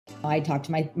I talked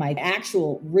to my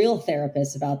actual real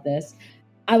therapist about this.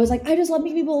 I was like, I just love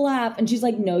making people laugh. And she's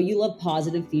like, no, you love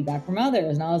positive feedback from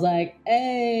others. And I was like,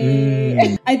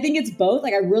 hey, I think it's both.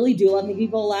 Like, I really do love making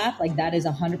people laugh. Like, that is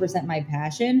 100% my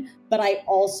passion. But I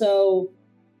also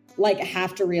like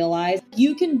have to realize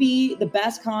you can be the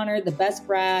best Connor, the best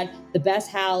Brad, the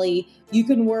best Hallie. You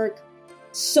can work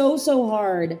so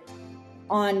hard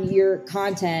on your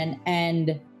content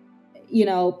and, you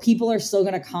know, people are still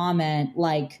going to comment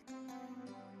like,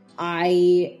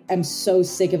 I am so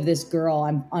sick of this girl.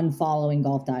 I'm unfollowing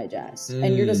Golf Digest.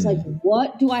 And you're just like,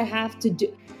 what do I have to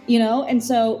do? You know? And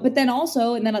so, but then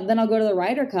also, and then I'll go to the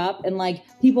Ryder Cup and like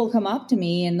people come up to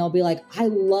me and they'll be like, I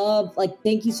love, like,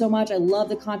 thank you so much. I love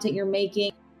the content you're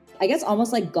making. I guess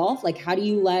almost like golf, like how do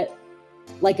you let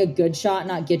like a good shot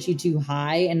not get you too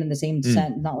high and in the same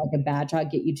sense, not like a bad shot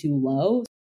get you too low?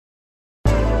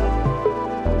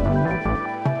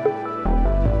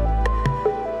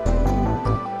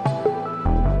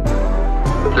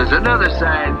 There's another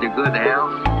side to good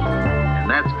health, and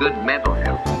that's good mental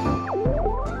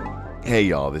health. Hey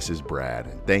y'all, this is Brad,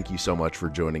 and thank you so much for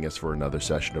joining us for another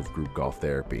session of Group Golf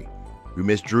Therapy. We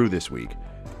missed Drew this week,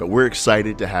 but we're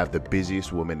excited to have the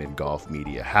busiest woman in golf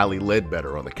media, Hallie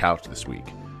Ledbetter, on the couch this week.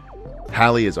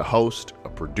 Hallie is a host, a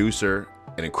producer,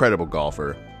 an incredible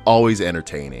golfer, always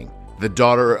entertaining. The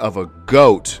daughter of a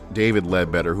GOAT, David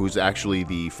Ledbetter, who's actually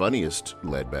the funniest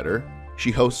Ledbetter. She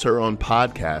hosts her own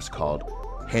podcast called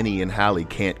Henny and Hallie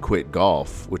Can't Quit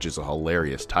Golf, which is a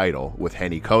hilarious title, with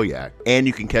Henny Koyak. And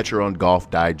you can catch her on Golf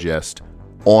Digest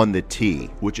On the Tee,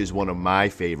 which is one of my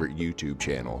favorite YouTube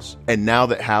channels. And now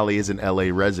that Hallie is an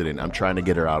LA resident, I'm trying to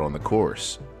get her out on the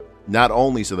course. Not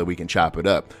only so that we can chop it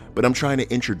up, but I'm trying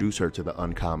to introduce her to the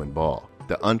Uncommon ball.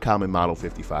 The Uncommon Model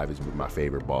 55 has been my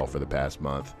favorite ball for the past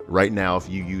month. Right now, if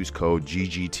you use code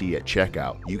GGT at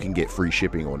checkout, you can get free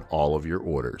shipping on all of your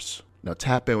orders. Now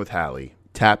tap in with Hallie.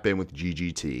 Tap in with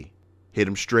GGT. Hit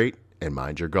them straight and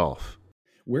mind your golf.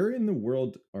 Where in the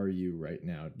world are you right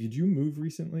now? Did you move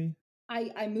recently?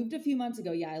 I moved a few months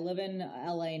ago. Yeah, I live in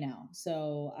LA now.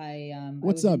 So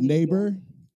What's up, neighbor?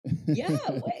 Yeah,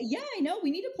 I know.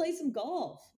 We need to play some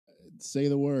golf. Say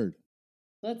the word.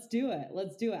 Let's do it.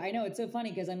 I know it's so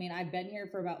funny because I mean, I've been here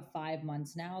for about 5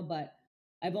 months now, but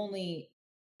I've only,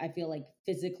 I feel like,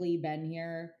 physically been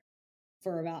here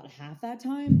for about half that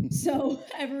time. So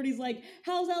everybody's like,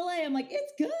 how's LA? I'm like,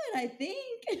 it's good, I think.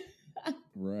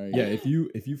 Right. Yeah, if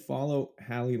you follow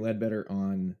Hallie Ledbetter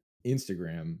on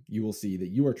Instagram, you will see that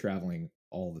you are traveling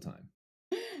all the time.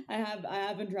 I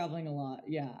have been traveling a lot.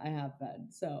 Yeah, I have been.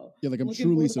 So yeah, like I'm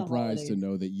truly surprised to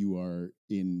know that you are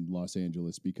in Los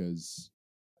Angeles because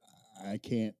I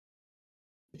can't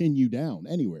pin you down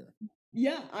anywhere.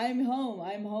 Yeah, I'm home.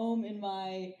 I'm home in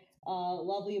my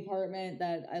lovely apartment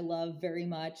that I love very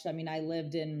much. I mean, I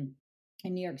lived in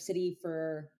New York City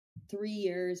for 3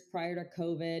 years prior to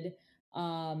COVID.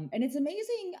 And it's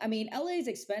amazing. I mean, LA is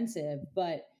expensive,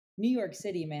 but New York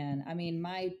City, man, I mean,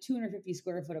 my 250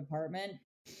 square foot apartment,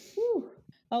 whew,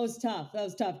 that was tough.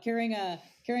 Carrying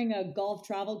a golf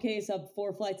travel case up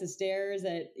 4 flights of stairs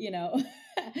that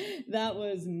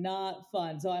was not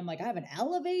fun. So I'm like, I have an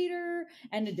elevator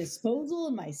and a disposal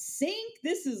in my sink.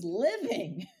 This is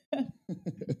living.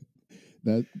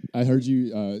 That I heard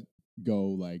you go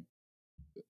like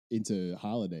into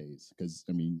holidays because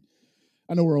I mean,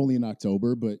 I know we're only in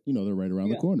October, but you know they're right around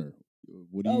the corner.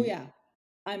 What do you? Oh yeah,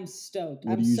 I'm stoked.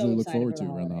 What do you usually look forward to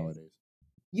around the holidays?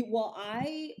 Well,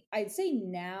 I'd say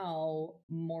now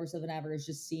more so than ever is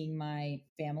just seeing my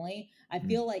family. I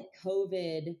feel like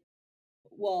COVID.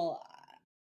 Well,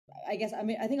 I guess I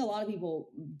mean I think a lot of people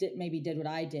did what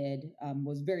I did.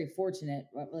 Was very fortunate.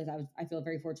 I feel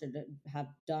very fortunate to have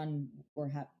done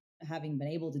or having been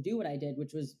able to do what I did,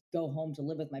 which was go home to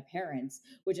live with my parents.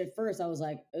 Which at first I was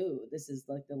like, oh, this is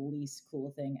like the least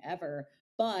cool thing ever.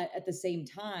 But at the same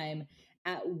time,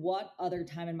 at what other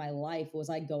time in my life was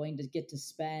I going to get to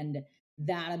spend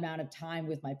that amount of time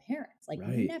with my parents? Like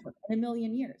never in a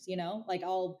million years, you know? Like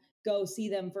I'll go see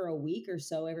them for a week or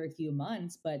so every few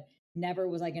months, but never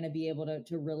was I going to be able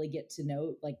to really get to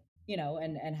know, like, you know,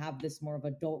 and have this more of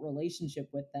adult relationship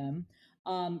with them.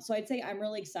 So I'd say I'm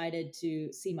really excited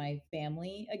to see my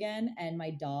family again and my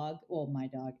dog. Well, my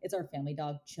dog, it's our family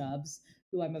dog, Chubbs,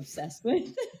 who I'm obsessed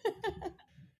with.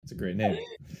 It's a great name.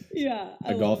 Yeah.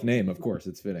 A golf name, of course,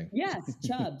 it's fitting. Yes,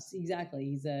 Chubbs, exactly.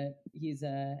 He's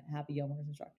a happy Yomers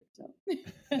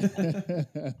instructor.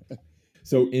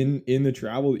 So in the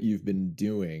travel that you've been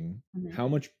doing, how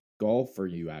much golf are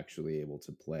you actually able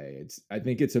to play? I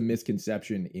think it's a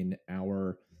misconception in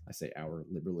I say our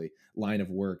liberally line of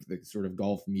work, the sort of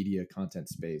golf media content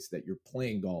space, that you're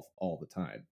playing golf all the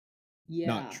time. Yeah.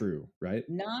 Not true, right?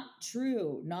 Not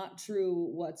true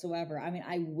whatsoever. I mean,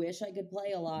 I wish I could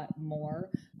play a lot more.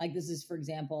 Like this is, for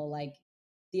example, like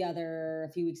a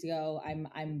few weeks ago,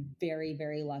 I'm very,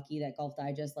 very lucky that Golf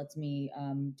Digest lets me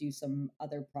do some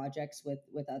other projects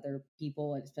with other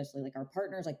people, and especially like our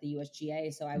partners, like the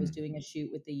USGA. So I was doing a shoot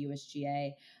with the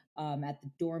USGA at the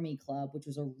Dormy Club, which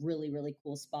was a really, really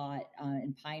cool spot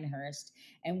in Pinehurst.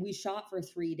 And we shot for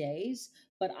 3 days,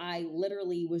 but I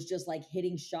literally was just like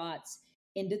hitting shots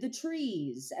into the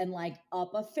trees and like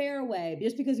up a fairway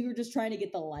just because we were just trying to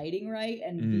get the lighting right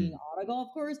and being on a golf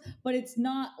course. But it's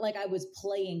not like I was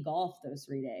playing golf those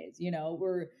 3 days, you know,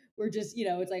 we're just, you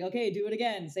know, it's like, okay, do it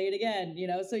again, say it again, you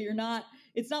know, so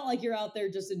it's not like you're out there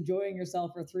just enjoying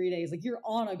yourself for 3 days. Like you're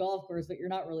on a golf course, but you're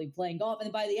not really playing golf.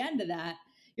 And by the end of that,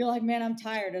 you're like, man, I'm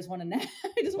tired. I just want to nap.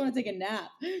 I just want to take a nap.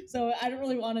 So I don't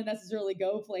really want to necessarily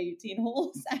go play 18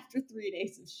 holes after 3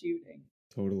 days of shooting.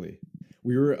 Totally.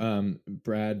 We were,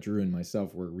 Brad, Drew, and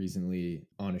myself were recently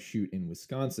on a shoot in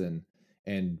Wisconsin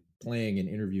and playing and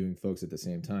interviewing folks at the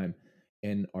same time.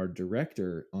 And our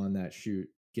director on that shoot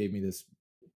gave me this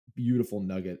beautiful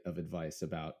nugget of advice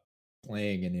about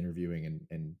playing and interviewing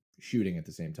and shooting at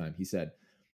the same time. He said,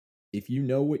 if you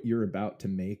know what you're about to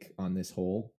make on this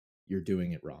hole, you're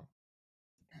doing it wrong.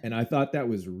 And I thought that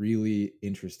was really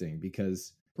interesting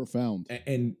because profound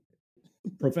and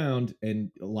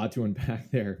a lot to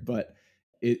unpack there, but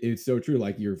it's so true.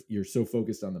 Like you're so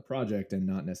focused on the project and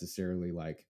not necessarily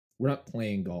like we're not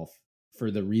playing golf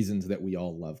for the reasons that we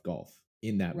all love golf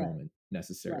in that moment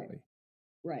necessarily.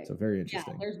 Right. So very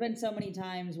interesting. Yeah, there's been so many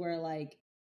times where like,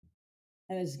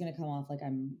 and this is gonna come off like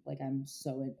I'm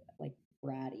so like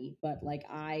bratty, but like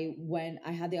I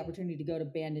had the opportunity to go to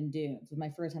Bandon Dunes. It was my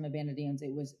first time at Bandon Dunes.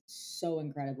 It was so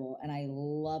incredible and I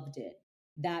loved it.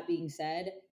 That being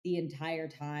said, the entire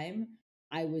time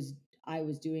I was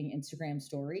doing Instagram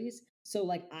stories. So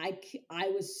like I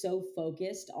was so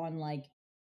focused on like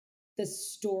the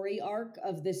story arc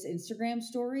of this Instagram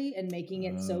story and making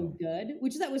it so good,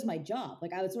 which that was my job.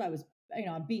 Like that's what I was, you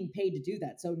know, I'm being paid to do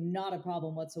that. So not a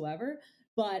problem whatsoever,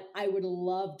 but I would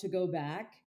love to go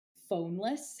back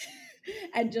phoneless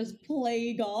and just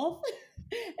play golf,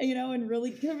 you know, and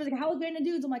really like, how was Bandon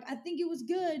Dunes? I'm like, I think it was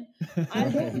good. I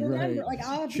don't remember. Right. Like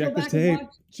I'll have to Check go back the tape. and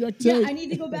watch. Check tape. Yeah, I need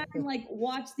to go back and like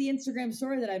watch the Instagram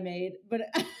story that I made. But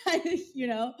you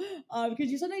know,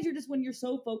 because sometimes you're just when you're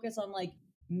so focused on like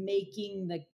making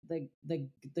the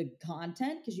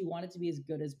content because you want it to be as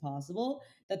good as possible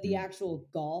that the actual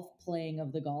playing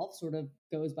of the golf sort of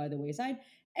goes by the wayside.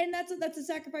 And that's a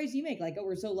sacrifice you make. Like, oh,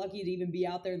 we're so lucky to even be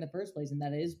out there in the first place, and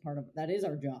that is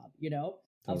our job, you know.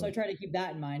 Totally. So I try to keep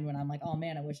that in mind when I'm like, oh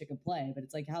man, I wish I could play. But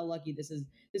it's like, how lucky this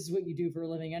is what you do for a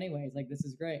living, anyways. Like, this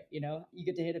is great, you know. You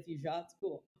get to hit a few shots,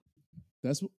 cool.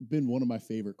 That's been one of my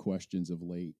favorite questions of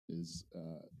late. Is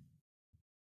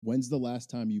when's the last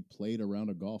time you played a round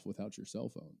of golf without your cell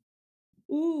phone?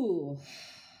 Ooh,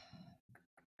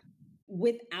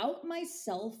 without my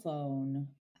cell phone,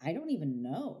 I don't even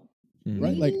know.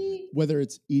 Right, like whether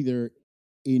it's either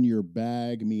in your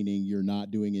bag, meaning you're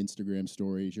not doing Instagram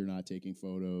stories, you're not taking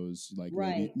photos, like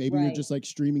maybe you're just like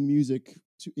streaming music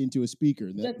into a speaker.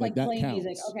 And just like that playing counts.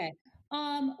 music. Okay.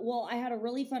 Well, I had a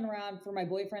really fun round for my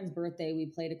boyfriend's birthday. We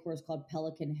played a course called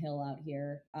Pelican Hill out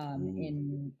here,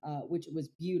 in which was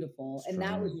beautiful, and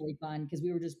that was really fun because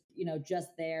we were just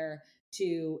there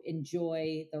to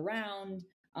enjoy the round,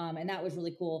 and that was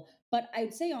really cool. But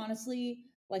I'd say honestly,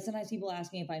 like sometimes people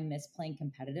ask me if I miss playing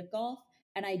competitive golf,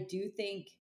 and I do think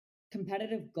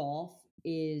competitive golf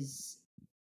is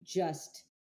just.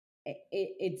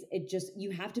 It just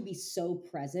you have to be so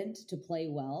present to play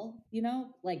well, you know,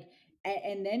 like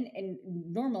and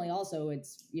normally also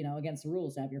it's against the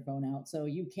rules to have your phone out, so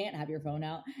you can't have your phone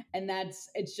out, and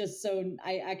it's just so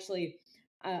I actually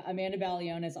Amanda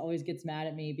Balionis always gets mad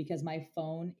at me because my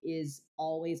phone is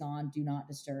always on do not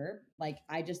disturb. Like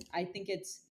I think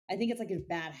it's like a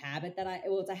bad habit that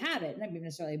it's a habit, not even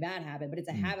necessarily a bad habit, but it's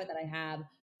a habit that I have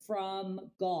from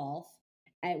golf,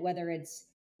 whether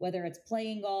it's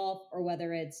playing golf or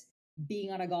whether it's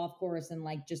being on a golf course and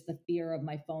like just the fear of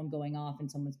my phone going off in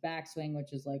someone's backswing,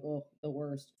 which is like, oh, the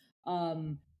worst.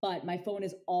 But my phone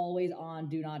is always on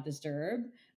do not disturb.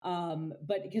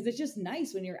 But because it's just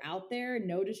nice when you're out there,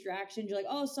 no distractions. You're like,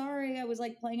 oh, sorry, I was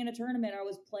like playing in a tournament, or I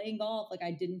was playing golf. Like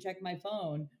I didn't check my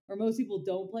phone. Or most people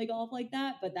don't play golf like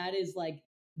that, but that is like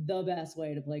the best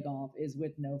way to play golf is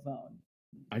with no phone.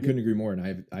 I couldn't agree more. And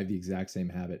I have the exact same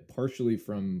habit, partially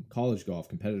from college golf,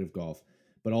 competitive golf,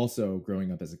 but also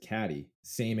growing up as a caddy.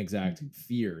 Same exact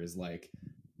fear is like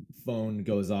phone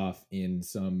goes off in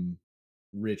some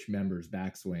rich member's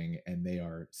backswing, and they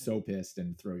are so pissed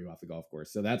and throw you off the golf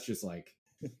course. So that's just like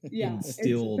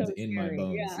instilled so in my scary.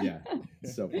 bones. Yeah.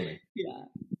 It's so funny. Yeah.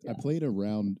 I played a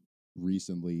round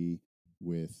recently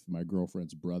with my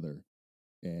girlfriend's brother,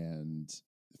 and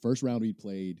the first round we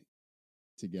played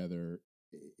together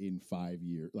in 5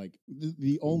 years, like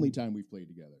the only time we've played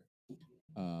together.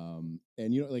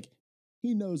 And you know, like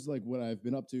he knows like what I've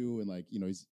been up to, and like, you know,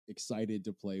 he's excited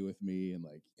to play with me, and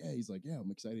like, yeah, he's like, yeah,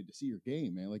 I'm excited to see your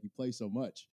game, man. Like you play so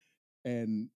much.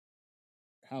 And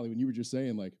Hallie, when you were just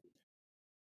saying like,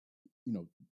 you know,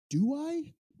 do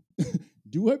I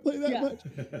do I play that much?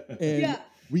 And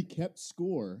we kept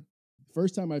score.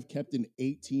 First time I've kept an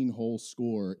 18-hole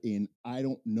score in I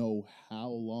don't know how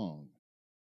long.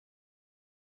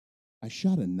 I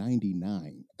shot a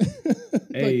 99.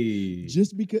 Hey. Like,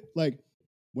 just because, like,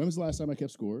 when was the last time I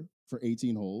kept score for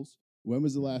 18 holes? When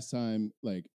was the last time,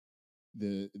 like,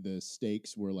 the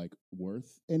stakes were, like,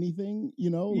 worth anything,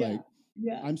 you know? Yeah.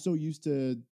 Like, I'm so used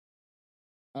to,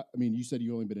 I mean, you said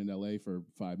you've only been in LA for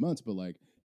 5 months, but, like,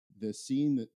 the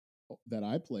scene that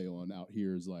I play on out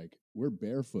here is, like, we're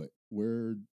barefoot.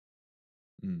 We're...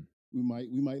 We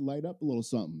might light up a little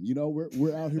something, you know.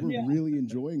 We're out here, we're really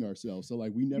enjoying ourselves. So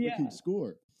like we never can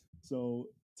score. So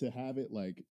to have it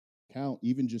like count,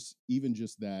 even just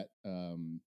that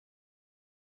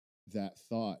that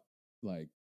thought, like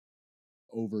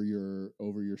over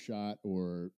your shot,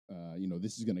 or you know,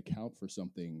 this is going to count for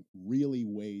something, really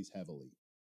weighs heavily.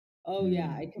 Oh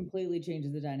yeah, it completely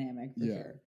changes the dynamic for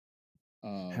sure.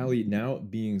 Hallie, now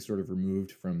being sort of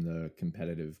removed from the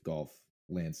competitive golf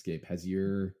landscape, has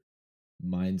your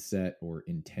mindset or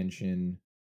intention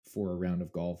for a round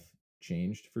of golf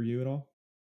changed for you at all?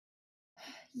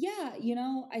 Yeah, you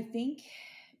know, I think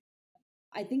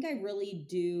I really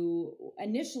do.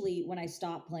 Initially, when I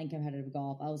stopped playing competitive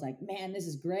golf, I was like, man, this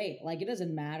is great. Like, it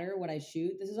doesn't matter what I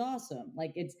shoot. This is awesome.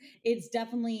 Like, it's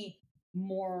definitely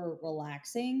more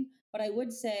relaxing. But I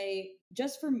would say,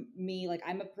 just for me, like,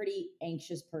 I'm a pretty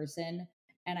anxious person.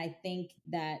 And I think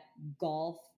that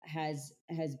golf has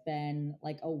been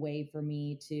like a way for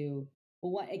me to,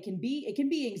 well, what it can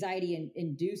be anxiety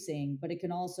inducing, but it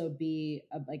can also be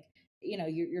like, you know,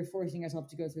 you're forcing yourself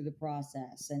to go through the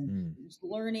process and just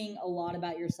learning a lot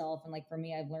about yourself. And like for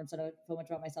me, I've learned so much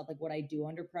about myself, like what I do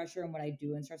under pressure and what I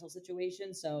do in stressful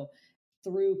situations. So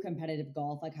through competitive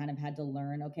golf, I kind of had to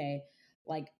learn, okay,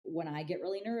 like when I get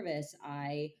really nervous,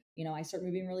 I start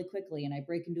moving really quickly and I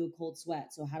break into a cold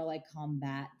sweat. So how do I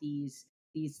combat these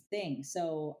things?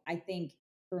 So I think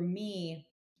for me,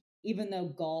 even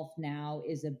though golf now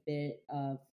is a bit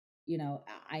of, you know,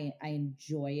 I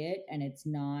enjoy it and it's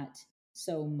not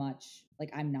so much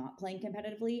like I'm not playing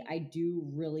competitively, I do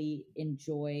really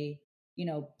enjoy, you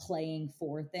know, playing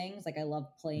for things. Like I love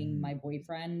playing my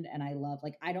boyfriend, and I love,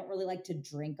 like, I don't really like to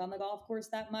drink on the golf course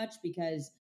that much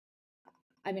because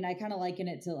I mean, I kind of liken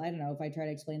it to, I don't know if I try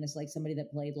to explain this, like somebody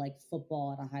that played like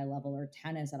football at a high level or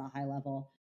tennis at a high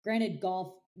level. Granted,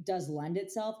 golf does lend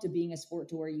itself to being a sport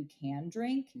to where you can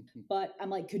drink, but I'm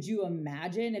like, could you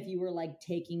imagine if you were like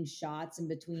taking shots in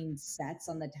between sets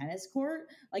on the tennis court?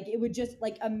 Like it would just,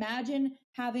 like, imagine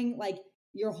having like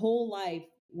your whole life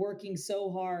working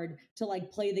so hard to like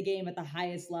play the game at the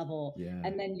highest level,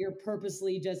 and then you're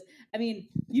purposely just, I mean,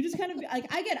 you just kind of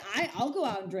like, I'll go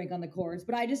out and drink on the course,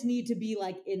 but I just need to be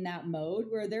like in that mode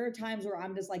where there are times where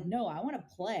I'm just like, no, I want to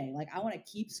play. Like I want to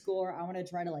keep score. I want to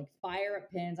try to like fire at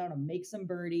pins. I want to make some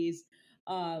birdies.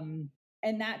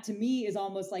 And that to me is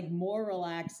almost like more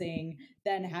relaxing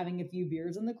than having a few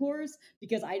beers on the course,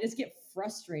 because I just get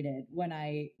frustrated when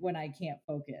I can't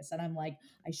focus. And I'm like,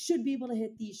 I should be able to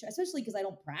hit these, especially because I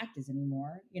don't practice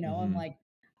anymore. You know, I'm like,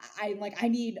 I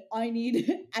need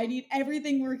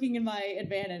everything working in my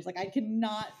advantage. Like I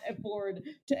cannot afford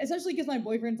to, especially because my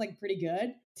boyfriend's like pretty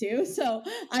good too. So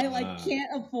I like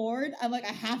can't afford. I'm like,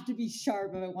 I have to be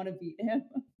sharp if I want to beat him.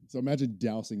 So imagine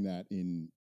dousing that in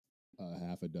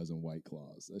half a dozen White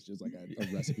Claws. That's just like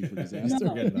a recipe for disaster.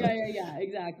 No, yeah,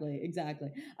 exactly.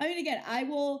 I mean, again, I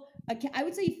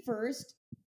would say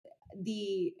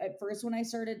at first when I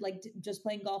started like just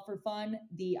playing golf for fun,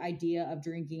 the idea of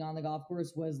drinking on the golf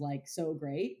course was like so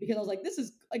great, because I was like, this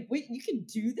is like, wait, you can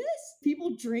do this?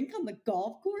 People drink on the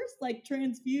golf course? Like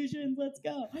transfusions, let's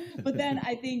go. But then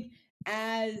I think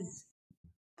as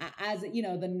you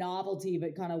know, the novelty of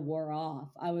it kind of wore off.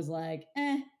 I was like,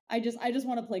 I just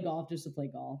want to play golf just to play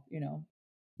golf, you know.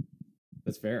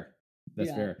 That's fair.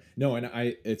 That's fair. No, and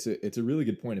it's a really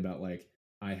good point about like,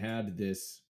 I had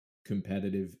this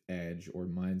competitive edge or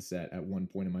mindset at one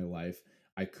point in my life.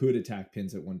 I could attack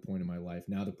pins at one point in my life.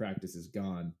 Now the practice is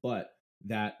gone, but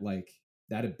that like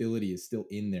that ability is still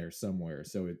in there somewhere.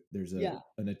 So there's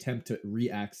an attempt to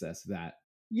re-access that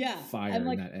fire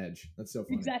and that edge. That's so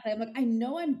funny. Exactly. I'm like, I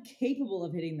know I'm capable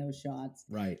of hitting those shots.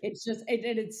 Right. It's just,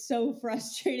 it's so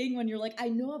frustrating when you're like, I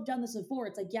know I've done this before.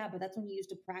 It's like, yeah, but that's when you used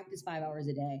to practice 5 hours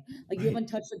a day. Like you haven't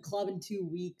touched a club in 2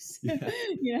 weeks,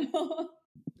 you know?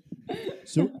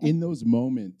 So in those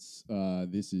moments,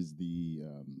 this is the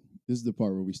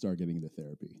part where we start getting into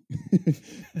therapy.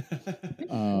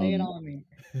 Lay it on me.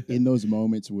 In those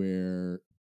moments where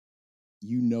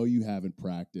you haven't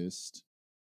practiced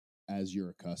as you're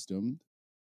accustomed,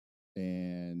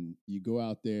 and you go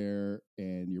out there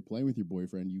and you're playing with your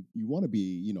boyfriend, you want to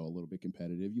be, a little bit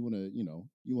competitive. You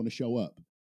want to show up,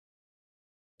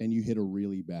 and you hit a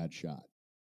really bad shot.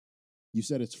 You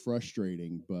said it's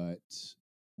frustrating, but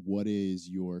what is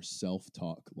your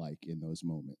self-talk like in those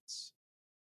moments?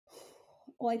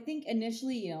 Well, I think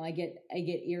initially, I get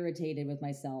irritated with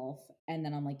myself, and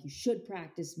then I'm like, you should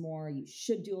practice more. You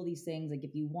should do all these things. Like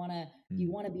if you want to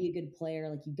be a good player,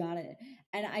 like you got to,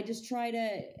 and I just try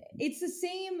to, it's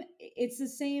the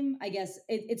same, I guess.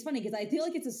 It's funny because I feel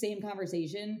like it's the same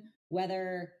conversation,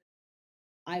 whether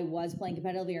I was playing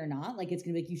competitively or not. Like it's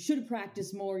going to be like, you should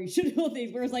practice more. You should do all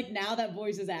things. Whereas like now that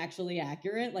voice is actually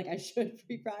accurate. Like I should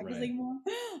be practicing more.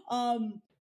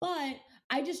 But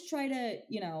I just try to,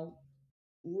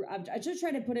 I just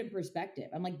try to put it in perspective.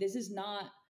 I'm like, this is not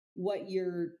what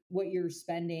you're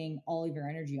spending all of your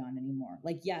energy on anymore.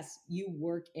 Like, yes, you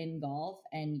work in golf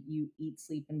and you eat,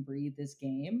 sleep, and breathe this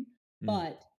game,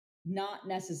 but not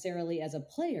necessarily as a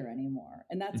player anymore.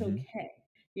 And that's okay.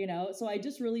 So I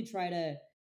just really try to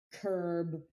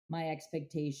curb my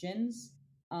expectations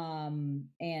and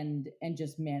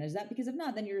just manage that, because if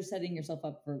not, then you're setting yourself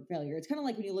up for failure. It's kind of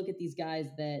like when you look at these guys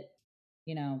that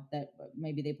that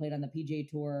maybe they played on the PGA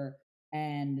Tour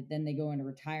and then they go into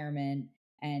retirement,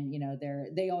 and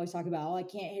they always talk about, oh, I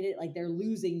can't hit it, like they're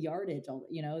losing yardage.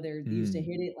 They used to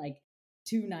hit it like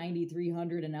 290,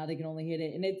 300, and now they can only hit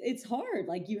it, and it's hard.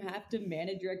 Like you have to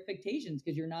manage your expectations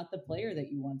because you're not the player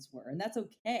that you once were, and that's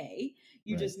okay.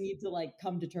 You just need to like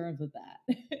come to terms with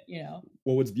that.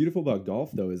 Well, what's beautiful about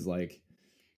golf though is like,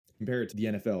 compare it to the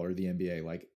NFL or the NBA,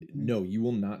 like no, you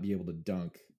will not be able to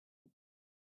dunk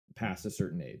past a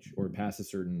certain age or past a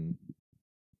certain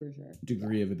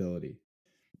degree of ability.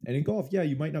 And in golf,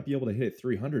 you might not be able to hit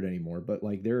 300 anymore, but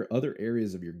like there are other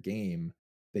areas of your game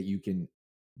that you can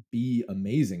be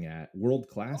amazing at, world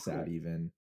class at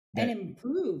even, and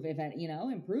improve.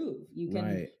 Improve.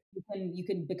 You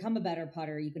can become a better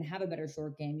putter. You can have a better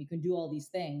short game. You can do all these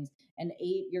things. And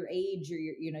your age or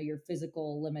your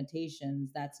physical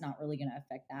limitations, that's not really going to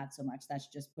affect that so much. That's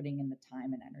just putting in the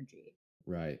time and energy.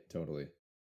 Right. Totally.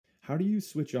 How do you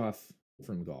switch off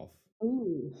from golf?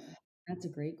 Ooh, that's a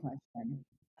great question.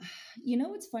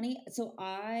 It's funny. So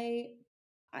I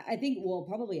think, well,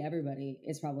 probably everybody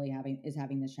is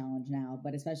having this challenge now,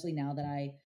 but especially now that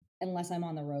unless I'm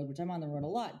on the road, which I'm on the road a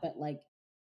lot, but like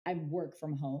I work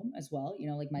from home as well.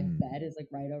 Like my bed is like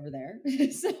right over there.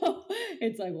 So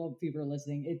it's like, well, people are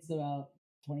listening. It's about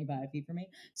 25 feet from me.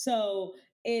 So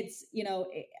it's,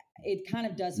 it kind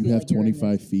of does. You have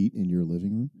 25 feet in your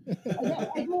living room?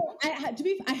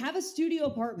 I have a studio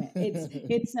apartment. It's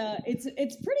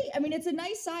pretty. I mean, it's a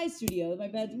nice size studio. My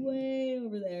bed's way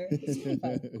over there. It's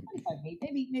 25 feet,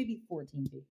 maybe 14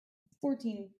 feet.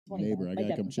 14, 20. Neighbor, I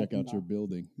gotta come check out your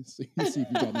building. See if you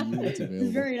got any units available. It's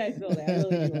a very nice building. I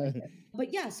really do like it.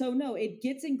 But yeah, so no, it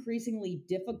gets increasingly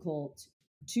difficult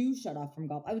to shut off from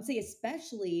golf. I would say,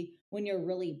 especially when you're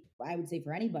really, I would say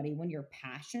for anybody, when you're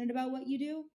passionate about what you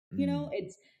do,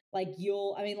 it's like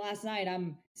last night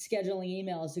I'm scheduling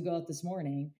emails to go out this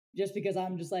morning just because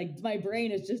I'm just like, my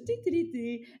brain is just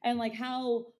and like,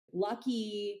 how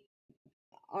lucky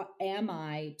am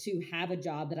I to have a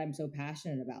job that I'm so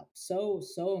passionate about? So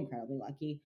incredibly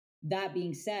lucky. That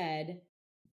being said,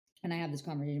 and I have this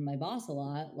conversation with my boss a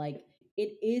lot, like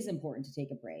it is important to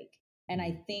take a break. And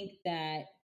I think that,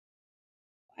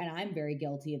 and I'm very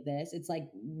guilty of this, it's like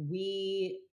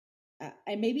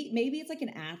and maybe it's like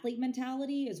an athlete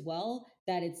mentality as well,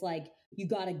 that it's like, you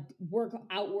got to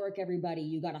outwork everybody.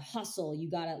 You got to hustle. You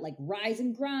got to like rise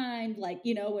and grind. Like,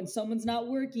 when someone's not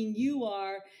working, you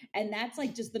are. And that's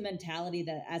like just the mentality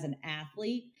that as an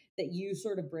athlete that you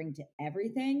sort of bring to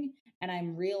everything. And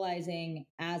I'm realizing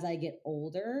as I get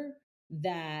older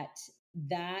that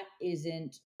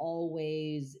isn't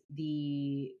always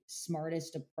the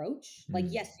smartest approach. Like,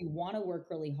 yes, you want to work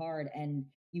really hard and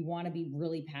you want to be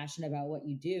really passionate about what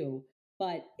you do.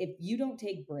 But if you don't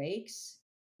take breaks,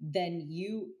 then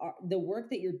the work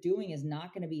that you're doing is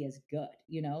not going to be as good,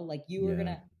 like you are going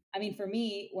to, I mean, for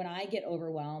me, when I get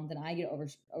overwhelmed and I get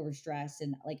overstressed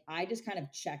and like I just kind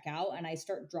of check out and I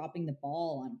start dropping the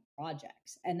ball on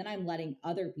projects and then I'm letting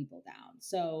other people down.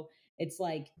 So it's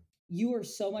like you are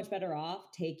so much better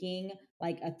off taking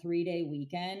like a 3-day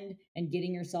weekend and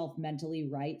getting yourself mentally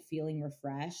right, feeling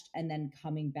refreshed, and then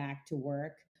coming back to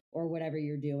work or whatever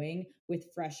you're doing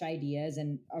with fresh ideas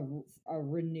and a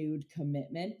renewed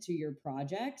commitment to your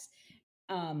projects,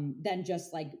 than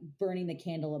just like burning the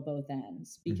candle at both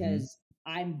ends, because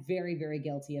I'm very, very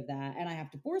guilty of that. And I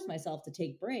have to force myself to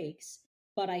take breaks.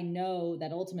 But I know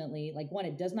that ultimately, like, one,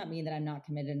 it does not mean that I'm not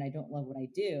committed and I don't love what I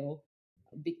do,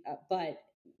 but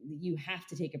you have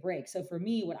to take a break. So for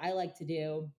me, what I like to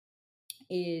do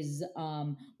is,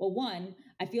 well, one,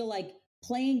 I feel like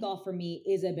playing golf for me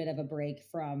is a bit of a break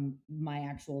from my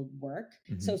actual work.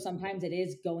 So sometimes it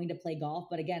is going to play golf,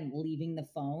 but again, leaving the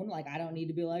phone. Like, I don't need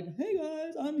to be like, hey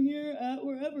guys, I'm here at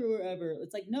wherever.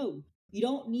 It's like, no, you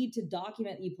don't need to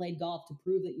document that you played golf to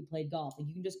prove that you played golf. Like,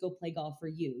 you can just go play golf for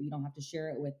you. You don't have to share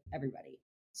it with everybody.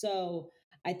 So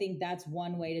I think that's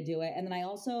one way to do it. And then I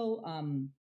also,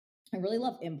 I really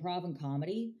love improv and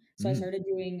comedy. So I started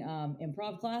doing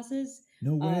improv classes.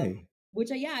 No way. Which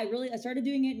I started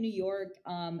doing it in New York.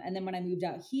 And then when I moved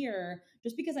out here,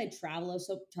 just because I travel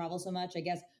so much, I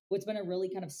guess what's been a really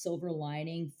kind of silver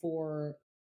lining for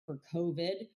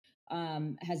COVID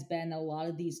has been a lot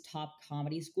of these top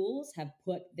comedy schools have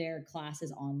put their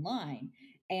classes online.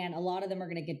 And a lot of them are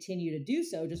going to continue to do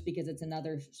so just because it's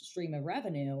another stream of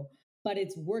revenue. But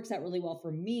it works out really well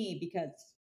for me because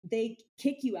they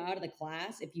kick you out of the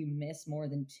class if you miss more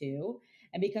than 2.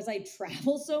 And because I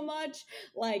travel so much,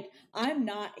 like, I'm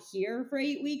not here for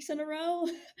 8 weeks in a row.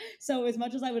 So as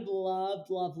much as I would love,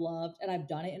 and I've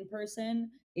done it in person,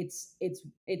 it's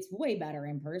way better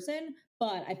in person.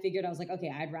 But I figured, I was like, okay,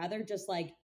 I'd rather just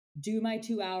like do my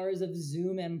 2 hours of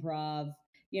Zoom improv,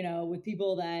 with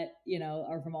people that,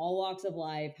 are from all walks of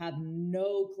life, have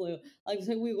no clue. Like,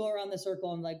 so we go around the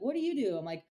circle. I'm like, what do you do? I'm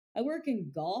like, I work in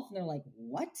golf. And they're like,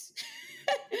 what?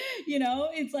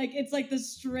 It's like the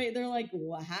straight, they're like,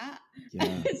 what? Yeah.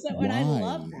 And I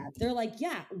love that. They're like,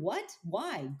 yeah, what?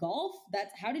 Why? Golf?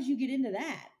 How did you get into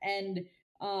that? And,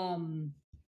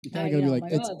 you kind of gotta be like,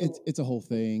 it's a whole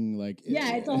thing. Like,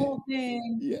 yeah, it's a whole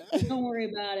thing. Yeah. Don't worry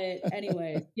about it.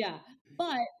 Anyways. Yeah.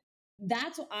 But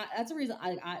that's a reason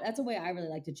that's a way I really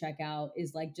like to check out,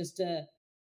 is like just to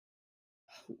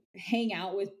hang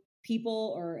out with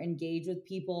people or engage with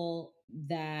people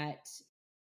that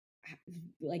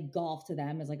like golf to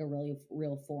them is like a really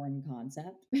real foreign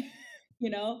concept,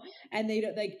 and they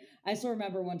don't like, I still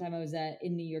remember one time I was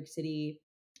in New York City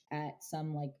at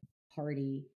some like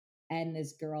party, and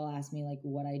this girl asked me like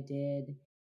what I did.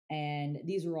 And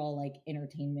these were all like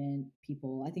entertainment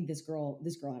people. I think this girl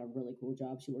had a really cool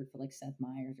job. She worked for like Seth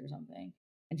Meyers or something.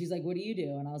 And she's like, what do you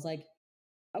do? And I was like,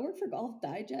 I work for Golf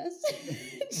Digest.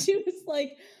 She was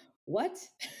like, what?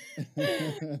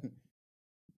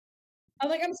 I'm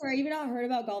like, I'm sorry, you've not heard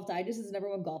about Golf Digest? It's the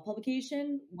 #1 golf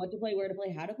publication. What to play, where to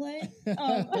play, how to play.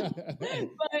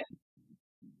 But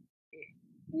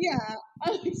yeah,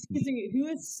 excuse me, who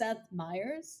is Seth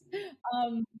Meyers?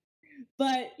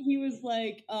 But he was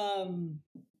like,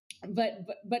 but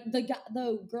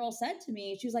the girl said to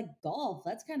me, she was like, golf,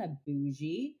 that's kind of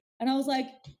bougie. And I was like,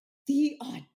 the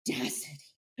audacity.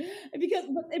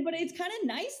 But it's kind of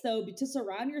nice though, to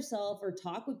surround yourself or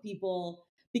talk with people,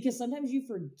 because sometimes you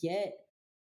forget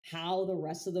how the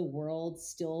rest of the world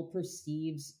still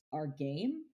perceives our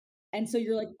game. And so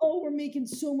you're like, oh, we're making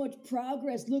so much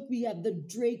progress. Look, we have the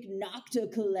Drake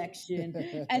Nocta collection.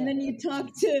 And then you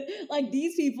talk to like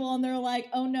these people and they're like,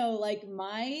 oh no, like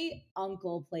my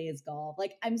uncle plays golf.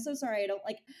 Like, I'm so sorry. I don't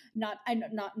like,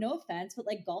 no offense, but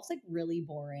like golf's like really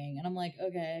boring. And I'm like,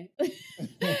 okay,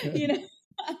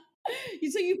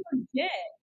 so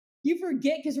you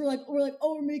forget because we're like,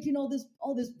 oh, we're making all this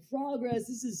progress.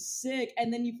 This is sick.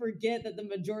 And then you forget that the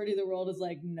majority of the world is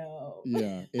like, no.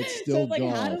 Yeah, it's still so it's like,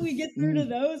 golf. how do we get through to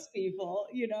those people?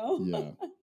 Yeah.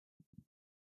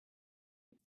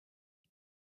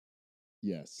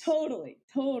 Yes. Totally.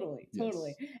 Yes.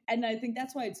 And I think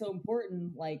that's why it's so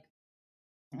important. Like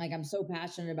I'm so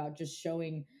passionate about just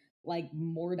showing like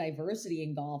more diversity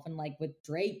in golf, and like with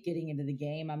Drake getting into the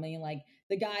game. I mean, like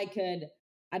the guy could.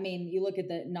 I mean, you look at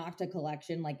the Nocta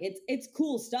collection, like it's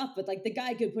cool stuff, but like the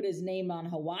guy could put his name on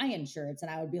Hawaiian shirts and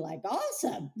I would be like,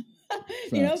 awesome,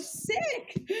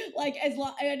 sick. Like I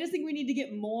just think we need to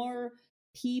get more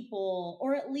people,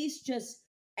 or at least just,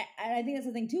 and I think that's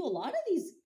the thing too. A lot of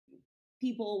these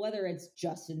people, whether it's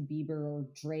Justin Bieber or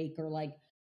Drake or like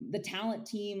the talent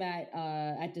team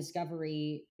at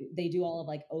Discovery, they do all of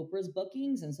like Oprah's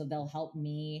bookings. And so they'll help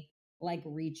me like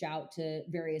reach out to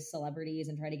various celebrities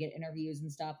and try to get interviews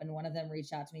and stuff. And one of them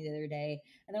reached out to me the other day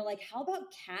and they're like, how about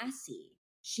Cassie?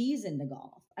 She's into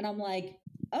golf. And I'm like,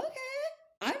 okay,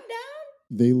 I'm down.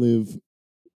 They live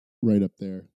right up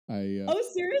there. Oh,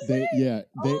 seriously?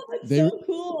 That's so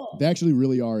cool. They actually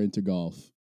really are into golf.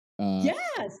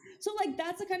 Yes. So like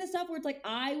that's the kind of stuff where it's like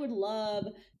I would love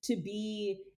to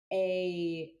be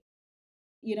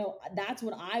that's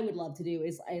what I would love to do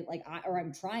is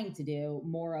I'm trying to do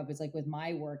more of is like with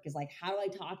my work is like how do I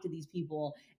talk to these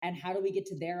people and how do we get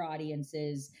to their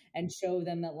audiences and show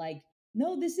them that like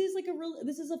no, this is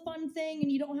a fun thing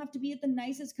and you don't have to be at the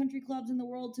nicest country clubs in the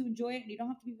world to enjoy it and you don't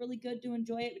have to be really good to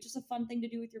enjoy it. It's just a fun thing to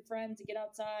do with your friends to get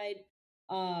outside.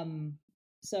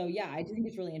 So yeah, I think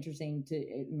it's really interesting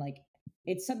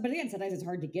but again, sometimes it's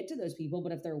hard to get to those people,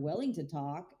 but if they're willing to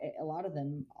talk, a lot of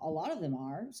them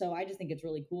are. So I just think it's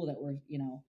really cool that we're,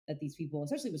 that these people,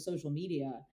 especially with social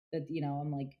media, that, I'm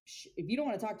like, if you don't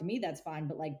want to talk to me, that's fine.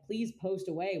 But like, please post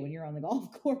away when you're on the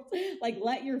golf course, like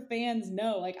let your fans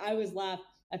know. Like I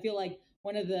feel like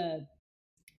one of the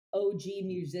OG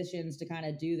musicians to kind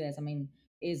of do this,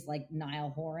 is like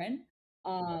Niall Horan,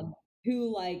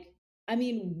 who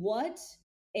what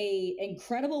a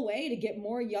incredible way to get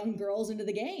more young girls into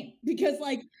the game because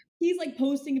like he's like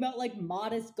posting about like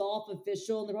Modest Golf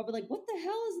Official and they're probably like what the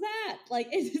hell is that, like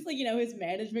it's just like his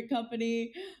management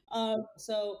company.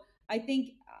 So I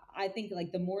think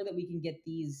like the more that we can get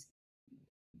these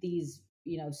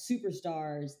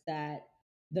superstars that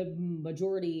the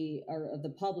majority of the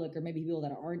public or maybe people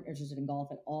that aren't interested in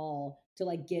golf at all to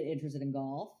like get interested in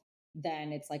golf,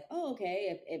 then it's like, oh,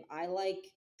 okay, if I like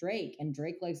Drake and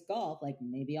Drake likes golf, like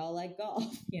maybe I'll like golf,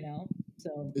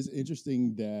 So it's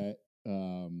interesting that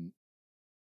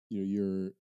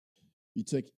you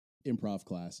took improv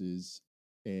classes,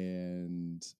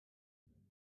 and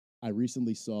I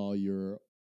recently saw you're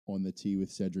on the tee with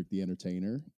Cedric the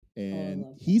Entertainer, and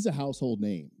he's a household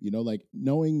name. Like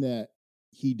knowing that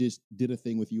he just did a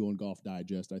thing with you on Golf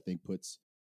Digest, I think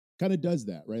does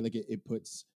that, right? Like it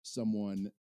puts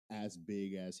someone as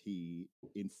big as he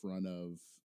in front of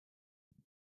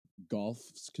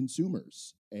golf's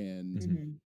consumers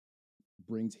and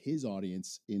brings his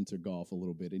audience into golf a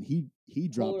little bit. And he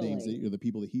dropped names that, the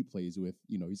people that he plays with,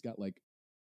 he's got like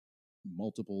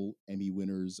multiple Emmy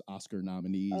winners, Oscar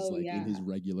nominees, in his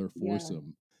regular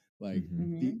foursome. Like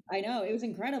I know, it was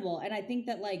incredible. And I think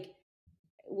that like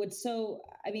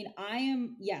I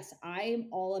am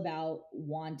all about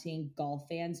wanting golf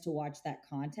fans to watch that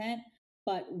content,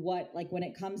 but when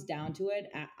it comes down to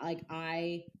it,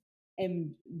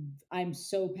 I'm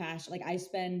so passionate. Like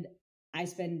I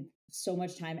spend so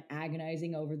much time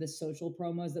agonizing over the social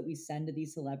promos that we send to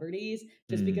these celebrities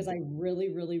just because I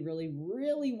really, really, really,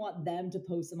 really want them to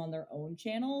post them on their own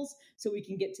channels so we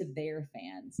can get to their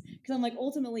fans. Because I'm like,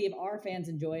 ultimately, if our fans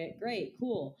enjoy it, great,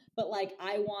 cool. But like,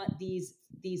 I want these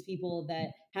people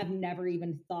that have never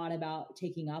even thought about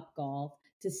taking up golf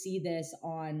to see this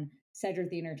on Cedric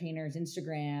the Entertainer's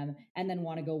Instagram and then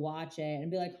want to go watch it and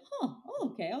be like,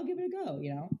 okay, I'll give it a go,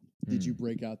 Did you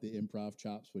break out the improv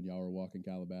chops when y'all were walking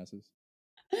Calabasas?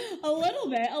 A little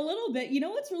bit. You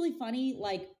know what's really funny?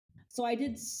 Like, so I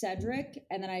did Cedric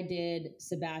and then I did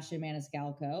Sebastian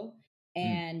Maniscalco,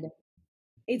 and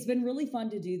it's been really fun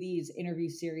to do these interview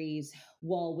series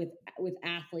with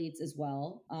athletes as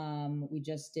well. We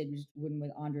just did one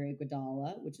with Andre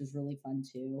Iguodala, which was really fun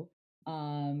too.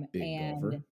 Big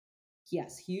golfer.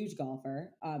 Yes, huge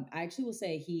golfer. I actually will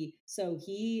say he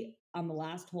on the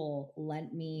last hole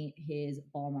lent me his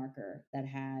ball marker that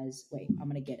has, wait, I'm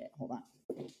going to get it. Hold on.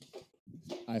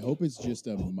 I hope it's just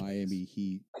a Miami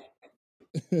Heat.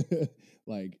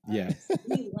 Like, yeah.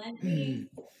 He lent me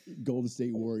Golden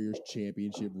State Warriors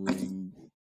championship ring.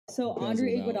 So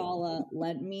Andre Iguodala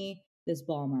lent me this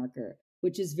ball marker,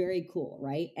 which is very cool,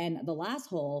 right? And the last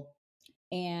hole,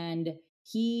 and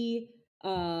he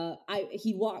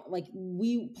walked, like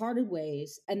we parted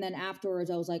ways, and then afterwards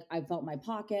I was like, I felt my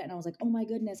pocket and I was like, oh my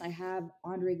goodness, I have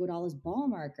Andre Iguodala's ball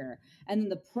marker. And then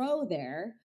the pro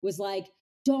there was like,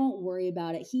 don't worry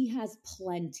about it, he has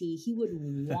plenty, he would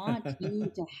want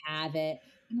you to have it.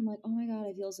 And I'm like, oh my God,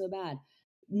 I feel so bad.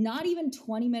 Not even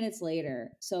 20 minutes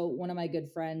later, so one of my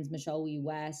good friends, Michelle Wee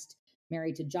West,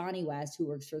 married to Johnny West, who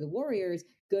works for the Warriors,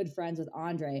 good friends with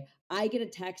Andre, I get a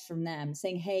text from them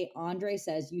saying, hey, Andre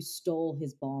says you stole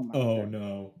his ball marker. Oh,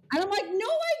 no. And I'm like, no,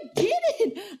 I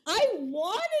didn't. I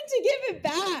wanted to give it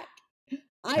back.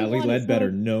 Kelly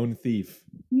Ledbetter, known thief.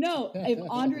 No, if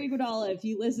Andre Iguodala, if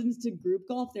he listens to Group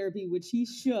Golf Therapy, which he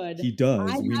should. He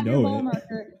does. We know your ball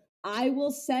marker. I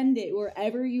will send it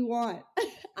wherever you want.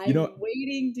 I'm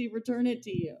waiting to return it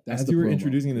to you. As you were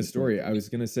introducing the story, I was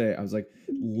going to say, I was like,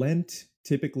 Lent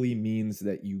typically means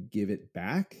that you give it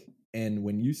back. And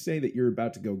when you say that you're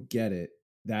about to go get it,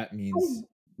 that means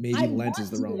maybe Lent is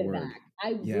the wrong word.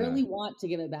 I really want to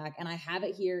give it back. And I have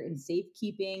it here in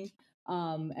safekeeping.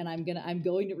 And I'm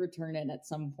going to return it at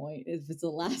some point if it's the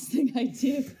last thing I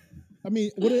do. I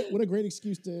mean, what a great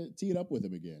excuse to tee it up with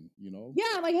him again, you know? Yeah,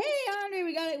 I'm like, hey, Andre,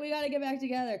 we got to get back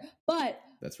together. But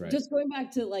that's right. Just going back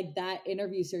to like that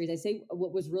interview series, I say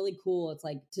what was really cool. It's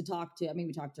like we talked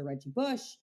to Reggie Bush,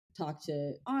 talked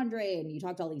to Andre, and you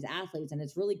talked to all these athletes, and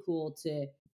it's really cool to,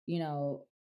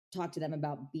 talk to them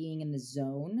about being in the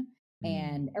zone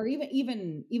and, or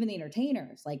even the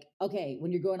entertainers. Like, okay,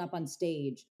 when you're going up on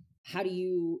stage, how do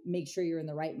you make sure you're in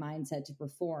the right mindset to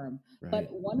perform? Right. But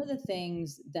one of the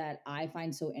things that I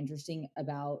find so interesting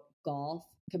about golf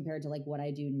compared to like what I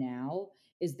do now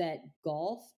is that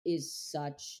golf is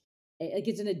such like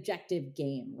it's an objective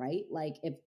game, right? Like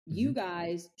if you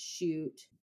guys shoot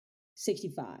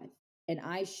 65 and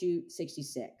I shoot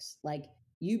 66, like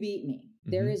you beat me.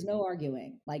 There is no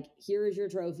arguing. Like, here is your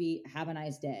trophy. Have a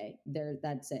nice day.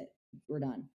 That's it. We're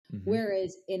done.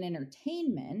 Whereas in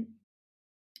entertainment,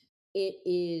 it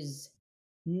is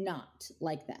not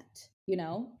like that,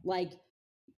 like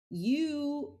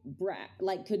you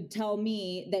could tell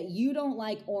me that you don't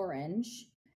like orange.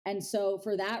 And so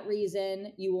for that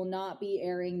reason, you will not be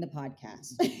airing the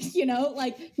podcast, because you don't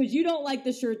like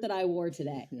the shirt that I wore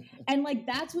today. And like,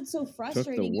 that's what's so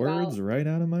frustrating. Took the words right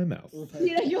out of my mouth.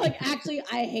 You're like, actually,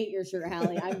 I hate your shirt,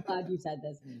 Hallie. I'm glad you said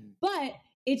this, but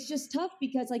it's just tough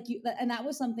because like and that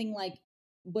was something like,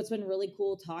 what's been really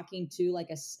cool talking to like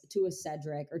to a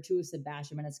Cedric or to a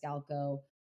Sebastian Maniscalco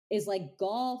is like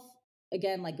golf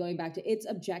again, like going back to it's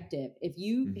objective. If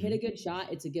you hit a good shot,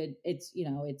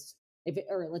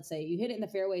 or let's say you hit it in the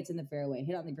fairway, it's in the fairway,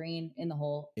 hit on the green, in the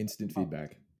hole. Instant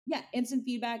feedback. Yeah. Instant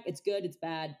feedback. It's good. It's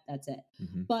bad. That's it.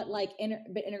 But like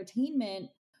but entertainment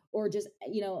or just,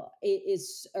 it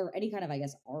is, or any kind of, I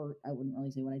guess, art, I wouldn't really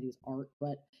say what I do is art,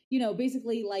 but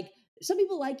basically like some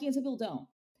people like you and some people don't.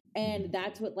 And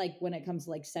that's what, like, when it comes to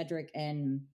like Cedric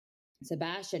and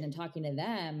Sebastian and talking to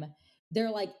them,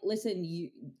 they're like, listen,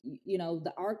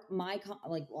 the art,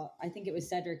 I think it was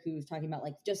Cedric who was talking about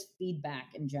like just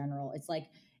feedback in general. It's like,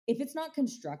 if it's not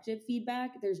constructive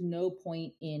feedback, there's no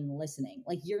point in listening.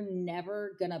 Like, you're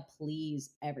never gonna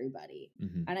please everybody.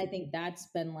 And I think that's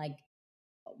been like,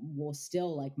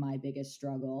 still like my biggest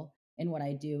struggle in what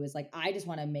I do is like, I just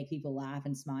want to make people laugh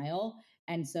and smile.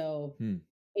 And so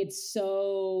it's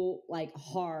so like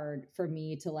hard for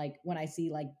me to like, when I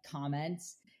see like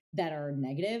comments that are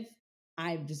negative,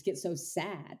 I just get so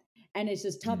sad. And it's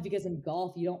just tough because in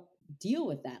golf, you don't deal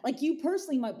with that. Like, you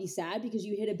personally might be sad because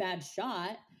you hit a bad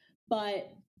shot, but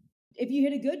if you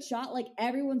hit a good shot, like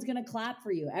everyone's going to clap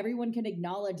for you. Everyone can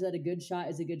acknowledge that a good shot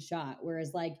is a good shot.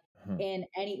 Whereas like in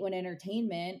when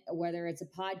entertainment, whether it's a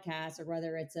podcast or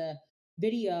whether it's a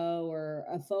video or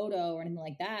a photo or anything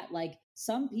like that, like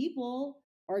some people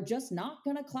are just not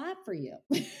going to clap for you,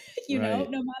 no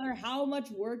matter how much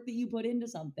work that you put into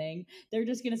something, they're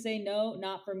just going to say, no,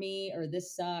 not for me, or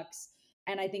this sucks.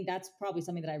 And I think that's probably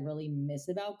something that I really miss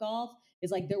about golf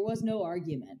is like, there was no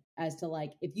argument as to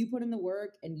like, if you put in the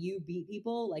work and you beat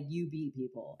people, like you beat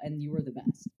people and you were the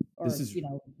best, or,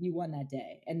 you won that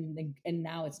day. And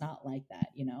now it's not like that,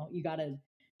 you gotta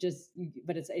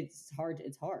but it's hard.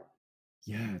 It's hard.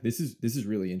 Yeah. This is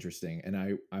really interesting. And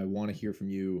I want to hear from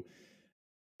you.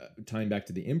 Tying back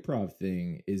to the improv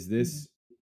thing, is this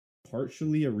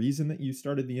partially a reason that you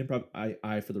started the improv?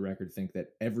 I for the record think that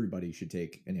everybody should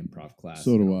take an improv class.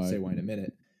 So do I. Say why in a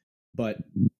minute. But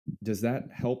does that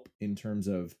help in terms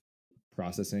of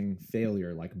processing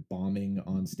failure, like bombing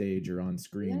on stage or on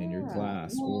screen in your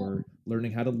class, or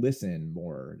learning how to listen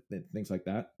more, things like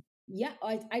that? Yeah,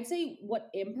 I'd say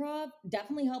what improv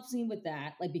definitely helps me with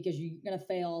that, like, because you're going to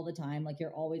fail all the time. Like,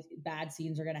 you're always, bad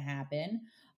scenes are going to happen.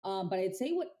 But I'd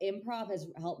say what improv has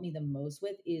helped me the most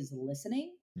with is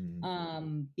listening.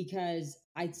 Because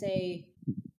I'd say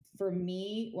for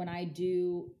me, when I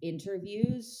do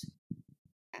interviews,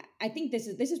 I think this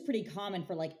is pretty common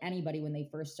for like anybody when they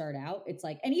first start out. It's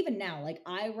like, and even now, like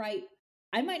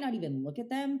I might not even look at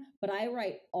them, but I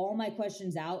write all my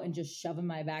questions out and just shove in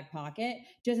my back pocket.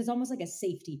 Just, it's almost like a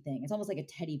safety thing. It's almost like a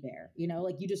teddy bear,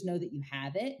 like you just know that you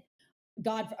have it.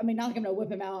 Not like I'm going to whip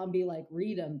them out and be like,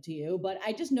 read them to you, but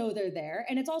I just know they're there.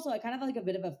 And it's also kind of like a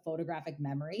bit of a photographic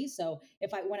memory. So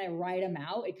when I write them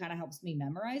out, it kind of helps me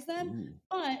memorize them.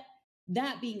 But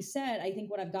that being said, I think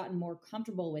what I've gotten more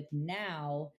comfortable with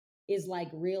now is like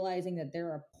realizing that there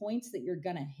are points that you're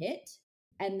going to hit.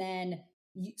 And then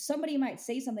somebody might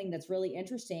say something that's really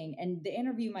interesting, and the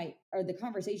interview might, or the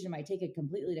conversation might take a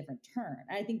completely different turn.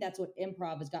 And I think that's what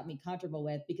improv has got me comfortable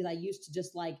with, because I used to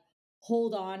just like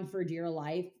hold on for dear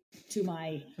life to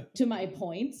my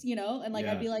points, you know, and like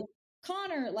I'd be like,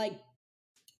 Connor, like,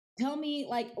 tell me,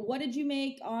 like, what did you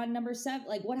make on number 7?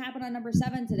 Like, what happened on number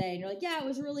 7 today? And you're like, yeah, it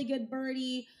was a really good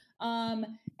birdie.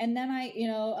 And then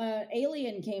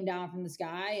alien came down from the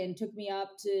sky and took me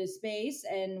up to space,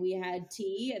 and we had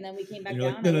tea, and then we came back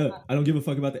down. Like, no, I don't give a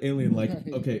fuck about the alien. Like,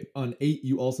 okay, on 8,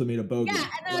 you also made a bogey. Yeah,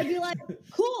 and then I'd be like,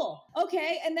 cool,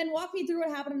 okay, and then walk me through what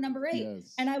happened on number 8.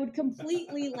 Yes. And I would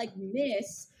completely like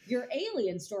miss your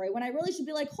alien story when I really should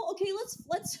be like, oh, okay,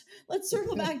 let's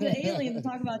circle back to aliens and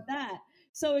talk about that.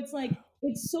 So it's like,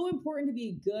 it's so important to be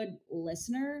a good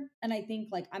listener. And I think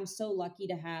like I'm so lucky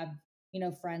to have, you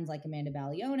know, friends like Amanda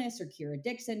Balionis or Kira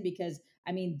Dixon, because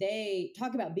I mean, they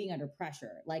talk about being under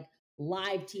pressure, like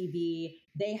live TV,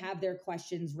 they have their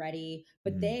questions ready,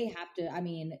 but they have to, I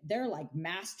mean, they're like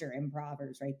master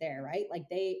improvers right there, right? Like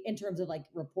they, in terms of like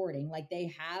reporting, like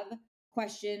they have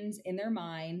questions in their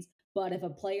minds, but if a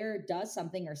player does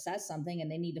something or says something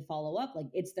and they need to follow up, like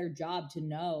it's their job to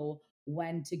know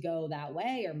when to go that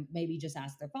way, or maybe just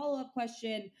ask their follow-up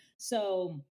question.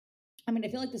 So, I mean, I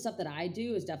feel like the stuff that I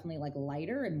do is definitely like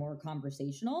lighter and more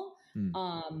conversational,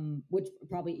 which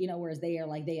probably, you know, whereas they are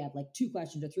like, they have like 2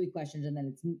 questions or 3 questions and then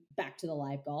it's back to the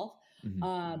live golf.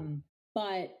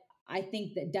 But I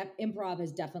think that improv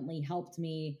has definitely helped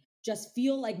me just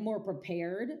feel like more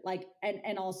prepared, like,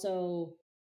 and also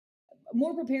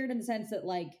more prepared in the sense that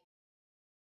like,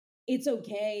 it's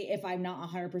okay if I'm not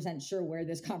 100% sure where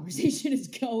this conversation is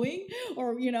going,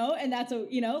 or, you know, and that's,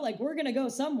 you know, like we're going to go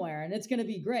somewhere and it's going to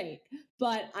be great,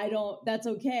 but that's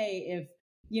okay if,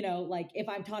 you know, like if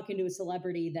I'm talking to a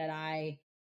celebrity that I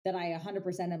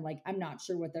 100% am like, I'm not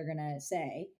sure what they're going to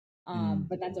say.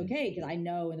 But that's okay, because I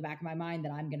know in the back of my mind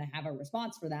that I'm going to have a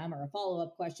response for them or a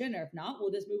follow-up question, or if not,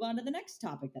 we'll just move on to the next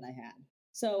topic that I had.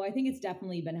 So I think it's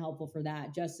definitely been helpful for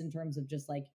that, just in terms of just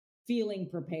like feeling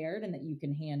prepared and that you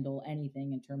can handle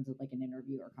anything in terms of like an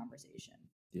interview or conversation.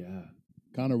 Yeah.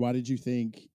 Connor, why did you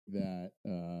think that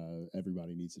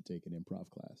everybody needs to take an improv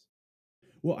class?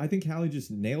 Well, I think Hallie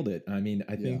just nailed it. I mean,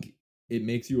 I think it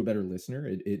makes you a better listener.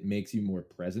 It makes you more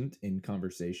present in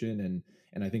conversation,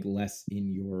 and I think less in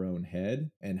your own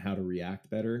head and how to react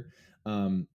better.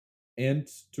 And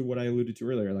to what I alluded to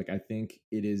earlier, like I think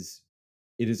it is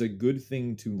a good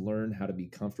thing to learn how to be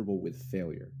comfortable with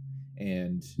failure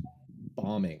and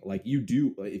bombing. Like you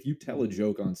do, if you tell a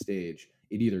joke on stage,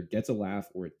 it either gets a laugh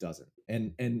or it doesn't.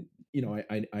 And you know,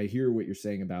 I hear what you're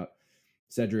saying about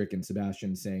Cedric and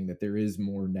Sebastian saying that there is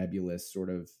more nebulous sort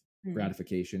of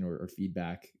gratification or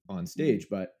feedback on stage,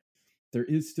 but there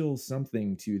is still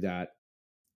something to that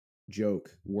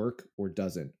joke, work or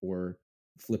doesn't, or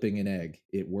flipping an egg,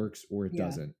 it works or it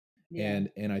doesn't.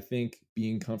 And I think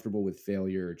being comfortable with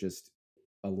failure just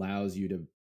allows you to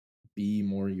be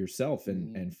more yourself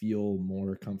and feel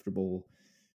more comfortable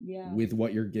with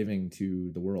what you're giving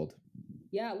to the world.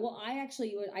 Yeah, well,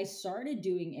 I started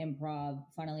doing improv,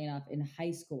 funnily enough, in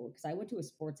high school, because I went to a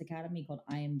sports academy called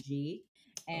IMG,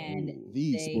 and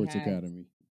the Sports Academy.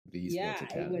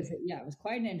 It was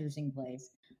quite an interesting place.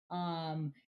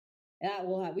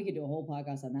 We could do a whole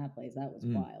podcast on that place. That was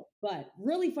wild, but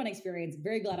really fun experience.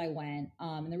 Very glad I went.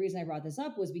 And the reason I brought this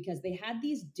up was because they had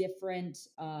these different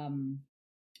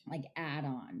like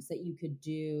add-ons that you could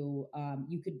do.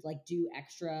 You could like do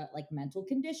extra like mental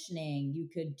conditioning. You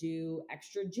could do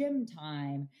extra gym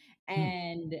time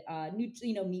and meet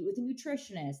with a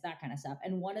nutritionist, that kind of stuff.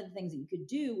 And one of the things that you could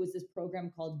do was this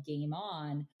program called Game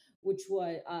On, which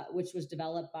was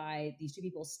developed by these 2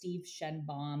 people, Steve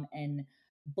Shenbaum and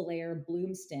Blair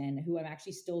Bloomston, who I'm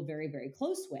actually still very, very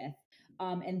close with.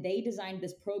 And they designed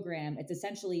this program. It's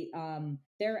essentially,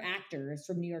 they're actors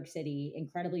from New York City,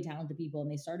 incredibly talented people.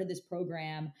 And they started this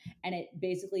program, and it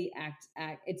basically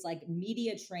it's like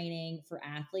media training for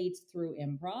athletes through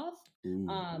improv.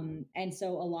 And so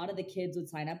a lot of the kids would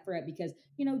sign up for it because,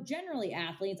 you know, generally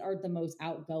athletes aren't the most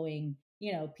outgoing,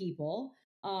 you know, people.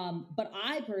 But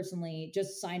I personally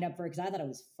just signed up for it because I thought it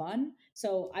was fun.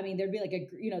 So, I mean, there'd be like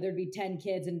there'd be 10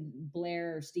 kids, and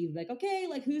Blair or Steve would be like, okay,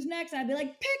 like who's next? And I'd be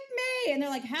like, pick me. And they're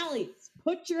like, Hallie,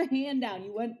 put your hand down.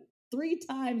 You went 3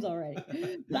 times already.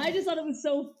 But I just thought it was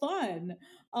so fun.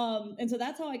 And so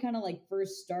that's how I kind of like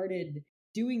first started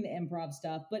doing the improv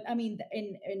stuff. But I mean,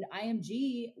 and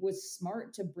IMG was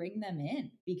smart to bring them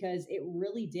in, because it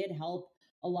really did help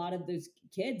a lot of those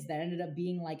kids that ended up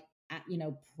being like,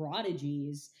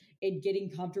 prodigies in getting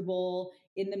comfortable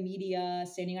in the media,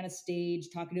 standing on a stage,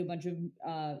 talking to a bunch of,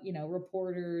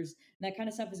 reporters, and that kind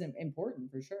of stuff is important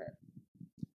for sure.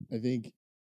 I think.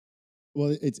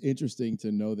 Well, it's interesting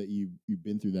to know that you've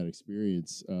been through that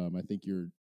experience. I think your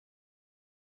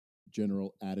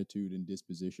general attitude and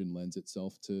disposition lends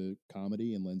itself to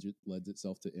comedy and lends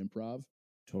itself to improv.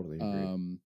 Totally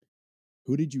agree.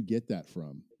 Who did you get that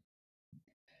from?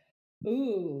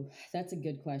 Ooh, that's a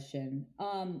good question.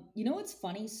 You know what's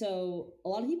funny? So a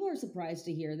lot of people are surprised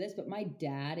to hear this, but my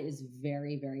dad is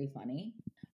very, very funny.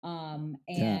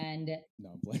 And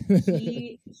No, I'm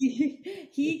playing.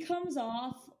 he comes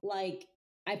off like,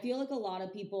 I feel like a lot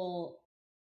of people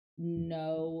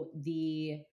know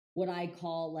what I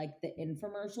call like the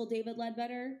infomercial David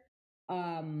Ledbetter.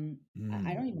 I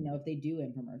don't even know if they do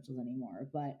infomercials anymore,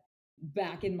 but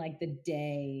back in like the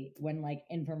day when like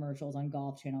infomercials on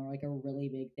Golf Channel were like a really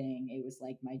big thing, it was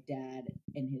like my dad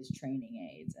and his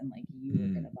training aids, and like you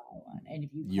were gonna buy one, and if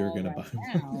you call right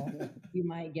now, you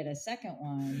might get a second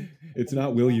one. It's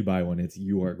not will you buy one; it's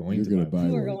you are going to buy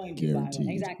one. You are going to buy one,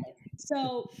 exactly.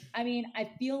 So I mean,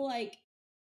 I feel like,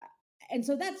 and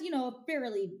so that's, you know, a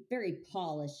very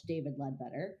polished David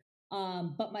Ledbetter.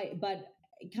 But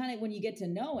kind of when you get to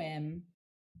know him,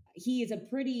 he is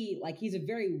he's a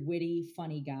very witty,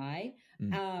 funny guy.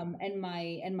 And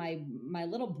my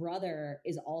little brother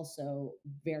is also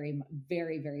very,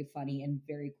 very, very funny and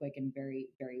very quick and very,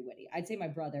 very witty. I'd say my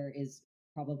little brother is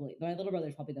probably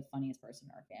the funniest person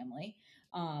in our family.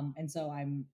 And so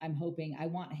I'm hoping, I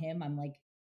want him, I'm like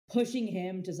pushing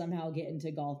him to somehow get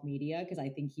into golf media, because I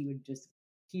think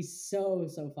he's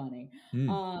so funny.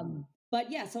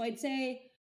 But yeah, so I'd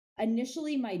say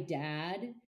initially my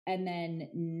dad, and then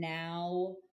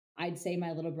now I'd say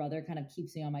my little brother kind of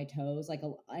keeps me on my toes. Like,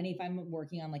 and if I'm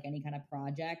working on like any kind of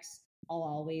projects, I'll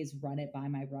always run it by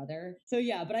my brother. So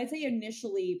yeah, but I'd say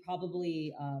initially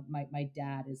probably my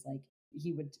dad is like,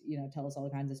 he would, you know, tell us all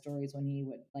kinds of stories when he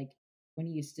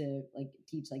used to like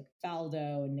teach like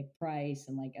Faldo and Nick Price,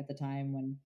 and like at the time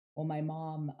when my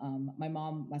mom,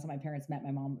 last time my parents met,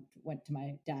 my mom went to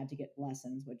my dad to get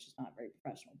lessons, which is not very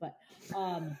professional, but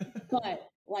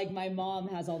like my mom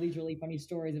has all these really funny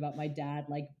stories about my dad,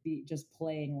 like just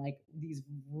playing like these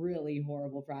really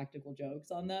horrible practical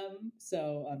jokes on them.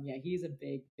 So yeah, he's a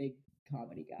big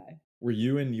comedy guy. Were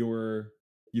you and you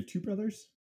have two brothers?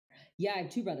 Yeah, I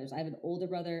have two brothers. I have an older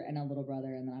brother and a little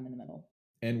brother, and then I'm in the middle.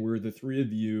 And were the three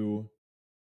of you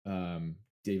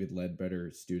David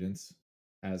Ledbetter students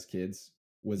as kids?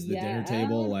 Was the dinner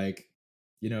table like,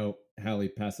 you know, Hallie,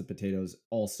 pass the potatoes,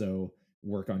 also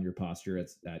work on your posture at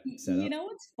setup? You know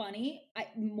what's funny?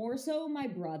 More so my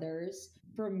brothers.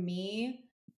 For me,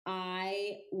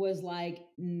 I was like,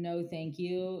 no, thank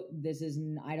you.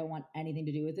 I don't want anything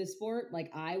to do with this sport. Like,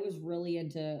 I was really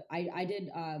into, I did,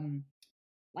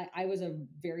 like, I was a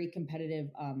very competitive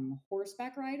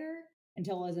horseback rider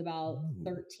until I was about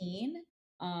 13.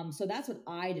 So that's what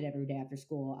I did every day after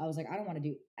school. I was like, I don't want to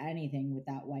do anything with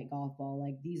that white golf ball.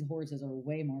 Like, these horses are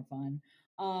way more fun.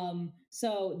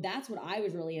 So that's what I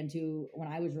was really into when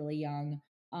I was really young.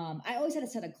 I always had a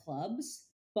set of clubs,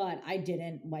 but I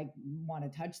didn't like want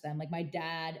to touch them. Like, my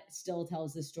dad still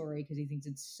tells this story because he thinks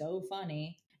it's so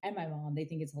funny, and my mom, they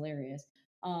think it's hilarious.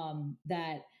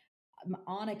 That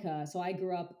Annika, so I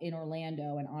grew up in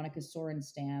Orlando, and Annika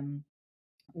Sorenstam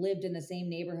lived in the same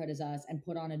neighborhood as us and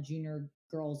put on a junior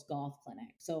girls golf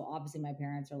clinic. So obviously my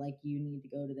parents are like, you need to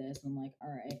go to this. And I'm like, all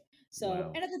right. So,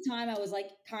 wow. And at the time I was like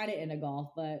kind of into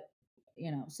golf, but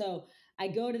you know, so I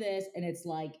go to this, and it's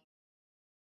like,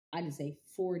 I'd say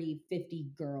 40,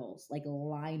 50 girls like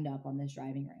lined up on this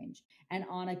driving range. And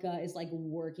Annika is like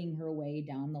working her way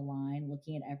down the line,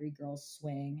 looking at every girl's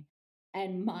swing.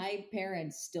 And my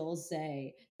parents still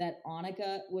say that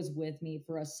Annika was with me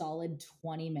for a solid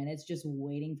 20 minutes, just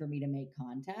waiting for me to make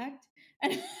contact.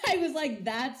 And I was like,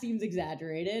 that seems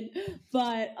exaggerated.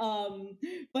 But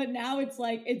now it's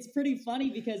like, it's pretty funny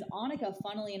because Annika,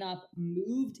 funnily enough,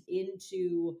 moved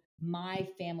into my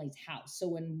family's house. So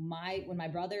when my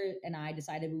brother and I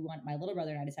decided my little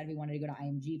brother and I decided we wanted to go to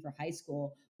IMG for high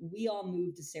school, we all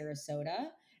moved to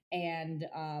Sarasota. And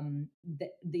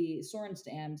the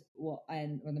Sorenstams, or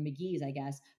the McGee's, I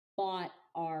guess, bought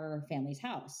our family's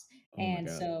house. And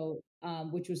so,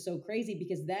 which was so crazy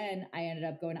because then I ended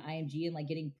up going to IMG and like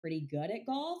getting pretty good at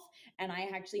golf. And I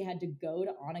actually had to go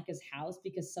to Annika's house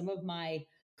because some of my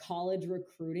college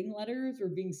recruiting letters were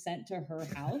being sent to her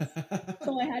house.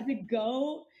 So I had to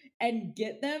go and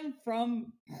get them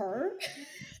from her.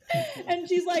 And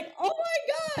she's like, oh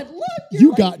my God, look,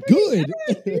 you got good.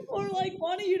 People are like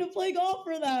wanting you to play golf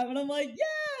for them. And I'm like,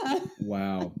 yeah.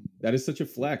 Wow. That is such a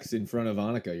flex in front of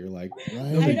Annika. You're like,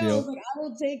 right. No big deal. I was like, I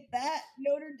will take that.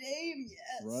 Notre Dame,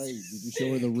 yes. Right. Did you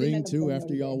show her the ring too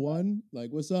after y'all won?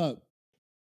 Like, what's up?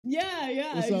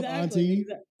 Yeah. What's exactly. up, Auntie?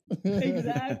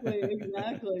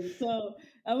 Exactly. So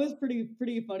that was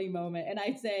pretty funny moment. And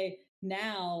I'd say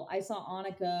now I saw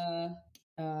Annika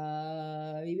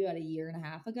maybe about a year and a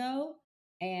half ago.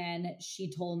 And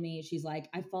she told me, she's like,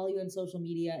 I follow you on social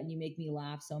media and you make me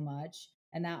laugh so much.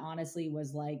 And that honestly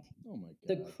was like Oh my god,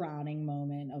 the crowning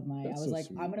moment of my. That's I was so like,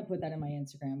 sweet. I'm gonna put that in my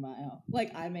Instagram bio.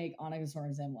 Like, I make Annika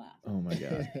Sorensen laugh. Oh my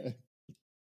god,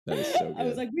 that is so good. I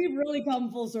was like, we've really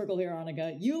come full circle here,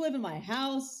 Annika. You live in my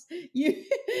house. You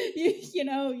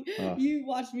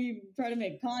watched me try to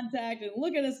make contact, and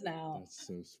look at us now. That's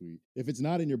so sweet. If it's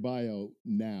not in your bio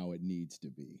now, it needs to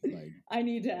be. Like, I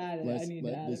need to add it.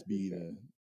 let this be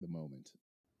the moment.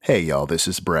 Hey, y'all, this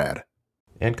is Brad.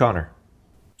 And Connor.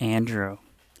 Andrew.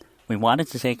 We wanted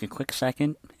to take a quick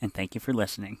second and thank you for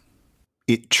listening.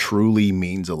 It truly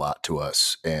means a lot to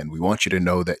us, and we want you to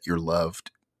know that you're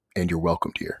loved and you're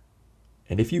welcomed here.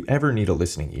 And if you ever need a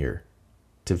listening ear,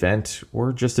 to vent,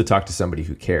 or just to talk to somebody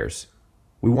who cares,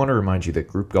 we want to remind you that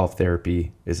Group Golf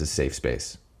Therapy is a safe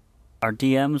space. Our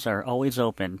DMs are always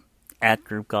open at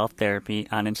Group Golf Therapy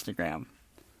on Instagram.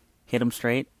 Hit them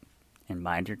straight and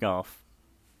mind your golf.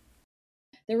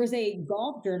 There was a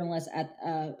golf journalist at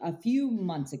a few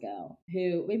months ago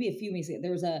who, maybe a few weeks ago,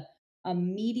 there was a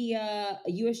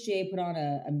USGA put on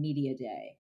a media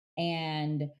day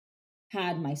and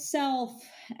had myself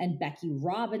and Becky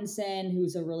Robinson,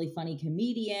 who's a really funny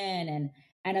comedian,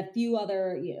 and a few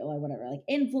other, like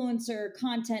influencer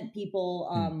content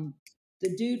people.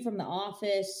 The dude from The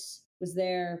Office was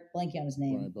there, blanking on his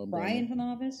name. Brian from The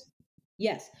Office.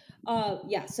 Yes.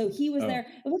 Yeah. So he was there.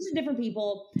 A bunch of different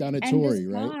people. Down at Tory,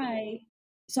 right?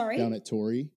 Sorry? Down at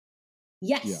Tory?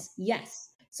 Yes. Yeah. Yes.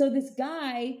 So this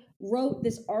guy wrote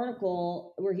this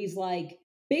article where he's like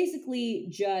basically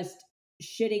just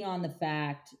shitting on the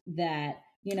fact that,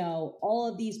 all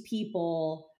of these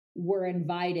people were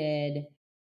invited.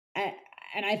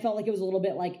 And I felt like it was a little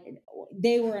bit like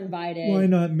they were invited. Why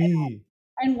not me?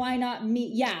 And why not me?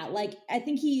 Yeah, like I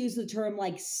think he used the term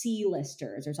like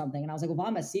C-listers or something. And I was like, well, if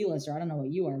I'm a C-lister, I don't know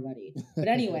what you are, buddy. But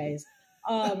anyways,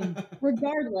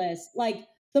 regardless, like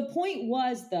the point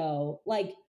was though,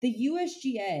 like the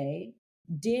USGA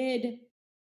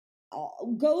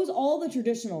goes all the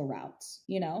traditional routes,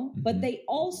 but they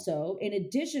also, in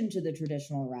addition to the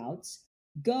traditional routes,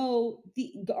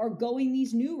 are going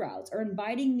these new routes, are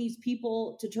inviting these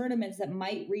people to tournaments that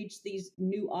might reach these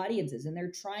new audiences, and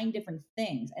they're trying different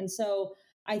things. And so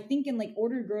I think in like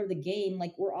order to grow the game,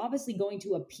 like we're obviously going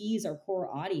to appease our core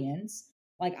audience.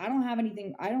 Like I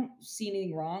don't see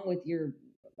anything wrong with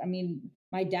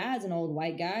my dad's an old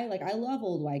white guy. Like I love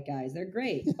old white guys. They're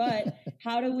great. But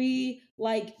how do we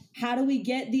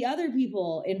get the other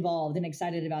people involved and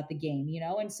excited about the game,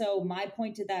 And so my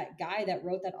point to that guy that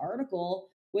wrote that article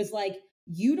was like,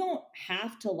 you don't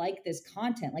have to like this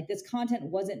content. Like this content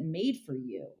wasn't made for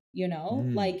you,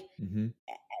 and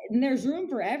there's room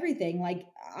for everything. Like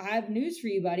I have news for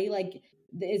you, buddy. Like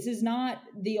this is not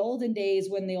the olden days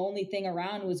when the only thing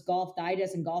around was Golf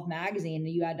Digest and Golf Magazine,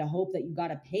 and you had to hope that you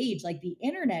got a page. Like the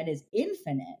internet is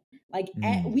infinite. Like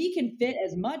we can fit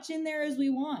as much in there as we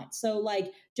want. So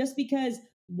like just because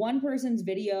one person's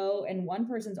video and one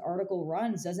person's article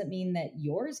runs doesn't mean that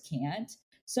yours can't.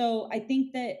 So I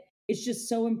think that it's just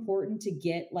so important to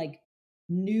get like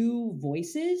new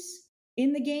voices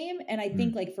in the game. And I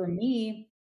think like for me,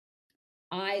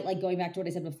 I like going back to what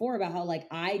I said before about how like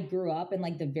I grew up in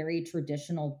like the very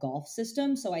traditional golf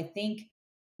system. So I think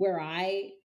where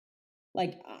I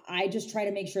just try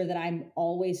to make sure that I'm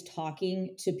always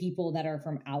talking to people that are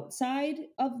from outside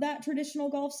of that traditional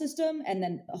golf system. And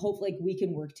then hopefully we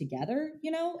can work together,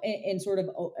 and sort of,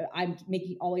 I'm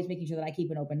always making sure that I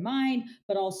keep an open mind,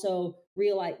 but also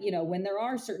realize, when there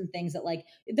are certain things that like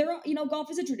golf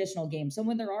is a traditional game. So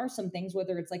when there are some things,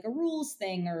 whether it's like a rules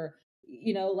thing or,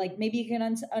 like maybe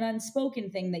an unspoken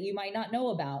thing that you might not know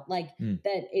about, like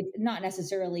that it's not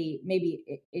necessarily,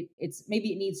 maybe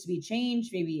maybe it needs to be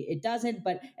changed, maybe it doesn't,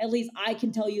 but at least I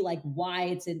can tell you like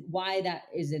why that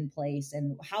is in place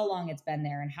and how long it's been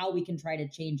there and how we can try to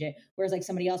change it. Whereas like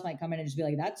somebody else might come in and just be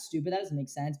like, that's stupid, that doesn't make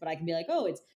sense. But I can be like,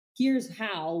 oh, here's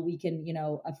how we can,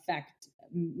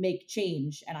 make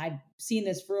change. And I've seen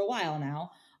this for a while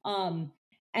now.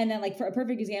 And then like for a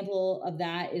perfect example of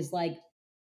that is like,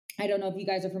 I don't know if you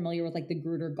guys are familiar with like the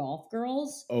Gruder Golf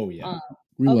Girls. Oh yeah.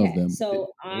 We love them.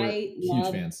 So I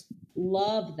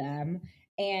love them.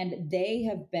 And they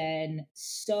have been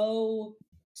so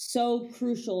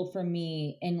crucial for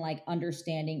me in like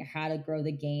understanding how to grow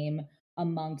the game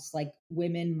amongst like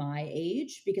women my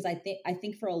age, because I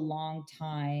think for a long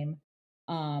time,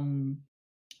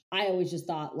 I always just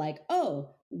thought like, oh,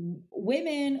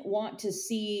 women want to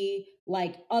see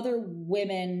like other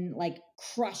women like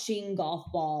crushing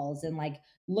golf balls and like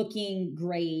looking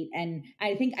great. And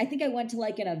I think I went to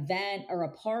like an event or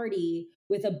a party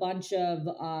with a bunch of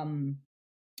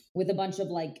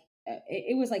like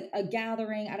it was like a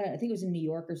gathering. I don't know, I think it was in New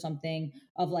York or something,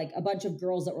 of like a bunch of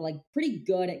girls that were like pretty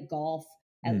good at golf,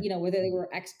 and, you know, whether they were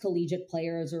ex-collegiate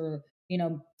players or, you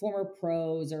know, former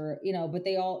pros or, you know, but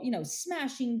they all, you know,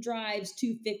 smashing drives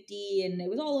 250, and it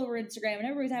was all over Instagram and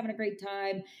everybody was having a great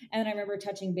time. And then I remember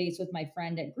touching base with my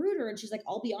friend at Gruder, and she's like,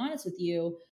 I'll be honest with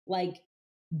you, like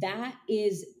that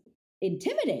is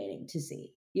intimidating to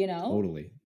see, you know?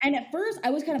 Totally. And at first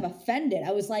I was kind of offended.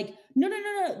 I was like, no,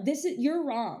 this is, you're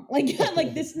wrong. Like, I'm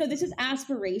like, this is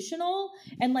aspirational.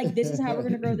 And like, this is how we're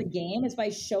going to grow the game, is by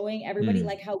showing everybody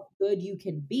like how good you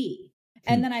can be.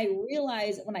 And then I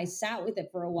realized when I sat with it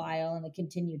for a while and I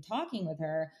continued talking with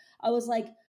her, I was like,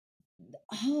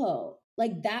 oh,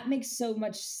 like that makes so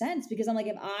much sense, because I'm like,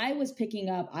 if I was picking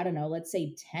up, I don't know, let's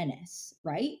say tennis,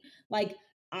 right? Like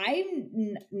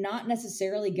I'm not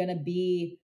necessarily going to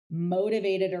be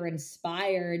motivated or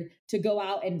inspired to go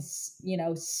out and, you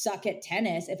know, suck at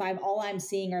tennis if I'm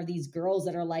seeing are these girls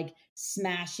that are like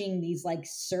smashing these like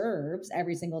serves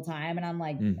every single time, and I'm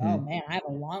like, oh man, I have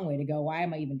a long way to go, why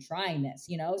am I even trying this,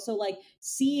 you know? So like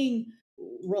seeing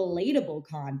relatable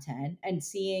content and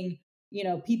seeing, you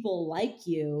know, people like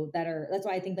you that are, that's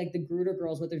why I think like the Gruder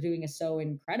girls, what they're doing is so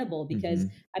incredible, because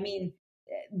I mean,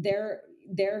 they're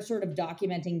sort of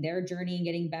documenting their journey and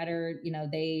getting better. You know,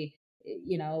 they,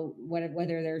 you know,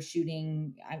 whether they're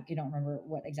shooting, I don't remember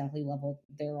what exactly level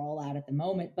they're all at the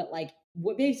moment, but like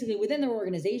what basically within their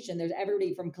organization, there's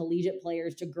everybody from collegiate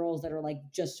players to girls that are like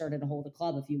just started to hold a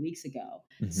club a few weeks ago.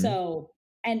 So,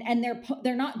 and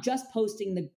they're not just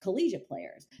posting the collegiate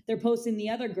players, they're posting the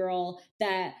other girl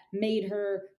that made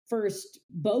her first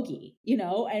bogey, you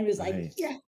know, and was like,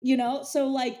 yeah, you know, so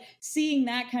like seeing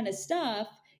that kind of stuff,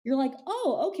 you're like,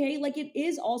 oh, okay, like it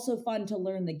is also fun to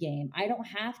learn the game. I don't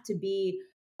have to be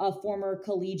a former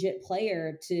collegiate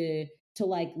player to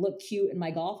like look cute in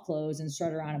my golf clothes and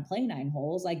strut around and play 9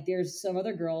 holes. Like there's some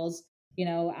other girls, you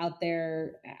know, out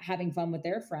there having fun with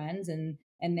their friends, and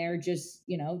they're just,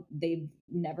 you know, they've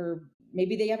never,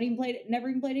 maybe they haven't even never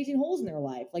even played 18 holes in their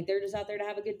life. Like they're just out there to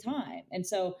have a good time. And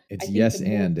so it's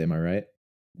am I right?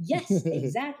 Yes,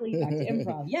 exactly. Back to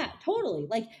improv. Yeah, totally.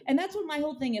 Like, and that's what my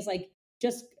whole thing is, like,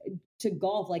 just to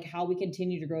golf, like how we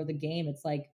continue to grow the game. It's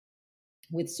like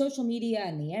with social media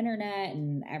and the internet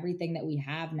and everything that we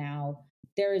have now,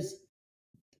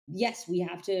 yes, we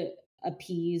have to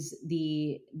appease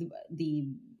the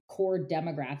core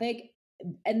demographic,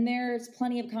 and there's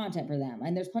plenty of content for them,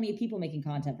 and there's plenty of people making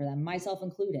content for them, myself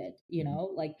included, you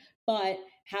know, like, but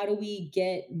how do we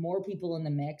get more people in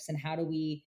the mix, and how do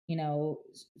we, you know,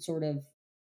 sort of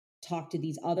talk to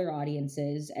these other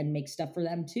audiences and make stuff for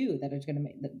them too that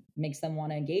makes them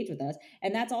want to engage with us.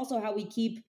 And that's also how we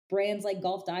keep brands like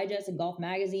Golf Digest and Golf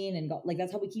Magazine and like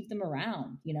that's how we keep them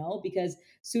around, you know, because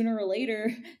sooner or later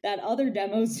that other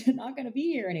demo's not going to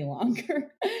be here any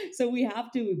longer. So we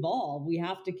have to evolve. We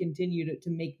have to continue to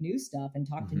make new stuff and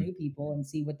talk to new people and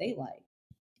see what they like.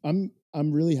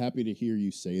 I'm really happy to hear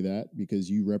you say that, because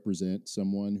you represent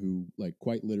someone who like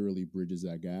quite literally bridges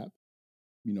that gap,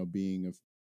 you know, being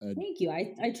Thank you.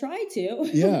 I try to.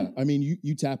 Yeah. I mean,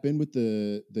 you tap in with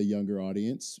the younger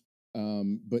audience,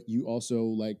 but you also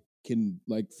like can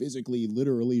like physically,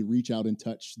 literally reach out and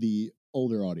touch the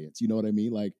older audience. You know what I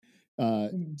mean? Like,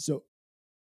 so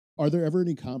are there ever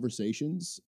any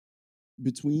conversations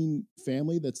between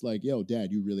family that's like, yo,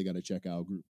 Dad, you really got to check out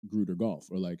Gruder Golf,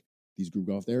 or like these Group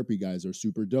Golf Therapy guys are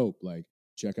super dope. Like,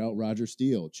 check out Roger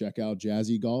Steele, check out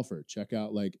Jazzy Golfer, check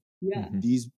out like,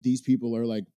 these people are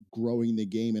like growing the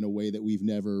game in a way that we've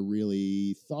never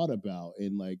really thought about,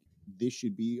 and like this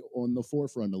should be on the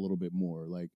forefront a little bit more.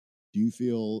 Like, do you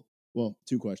feel, well,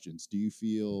 2 questions, do you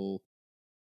feel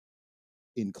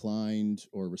inclined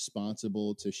or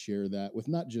responsible to share that with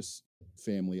not just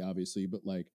family obviously, but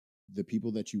like the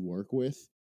people that you work with,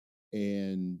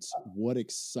 and what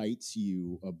excites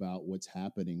you about what's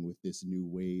happening with this new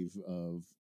wave of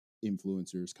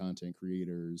influencers, content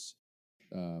creators,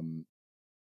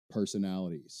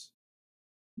 personalities?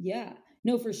 Yeah,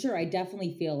 no, for sure. I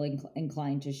definitely feel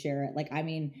inclined to share it. Like, I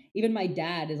mean, even my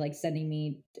dad is like sending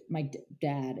me,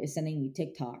 dad is sending me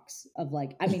TikToks of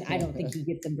like, I mean, I don't think he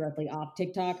gets them directly off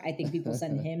TikTok. I think people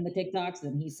send him the TikToks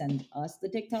and he sends us the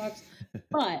TikToks.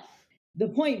 But the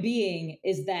point being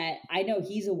is that I know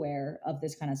he's aware of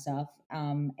this kind of stuff,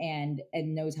 and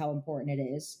knows how important it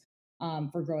is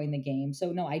for growing the game.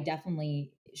 So no, I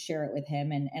definitely share it with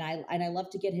him. And I love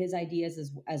to get his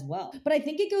ideas as well. But I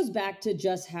think it goes back to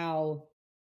just how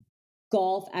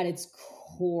golf at its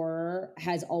core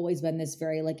has always been this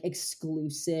very like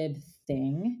exclusive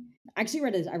thing. I actually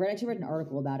read an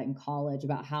article about it in college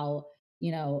about how,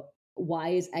 you know, why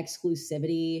is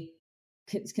exclusivity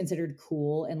considered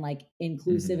cool and like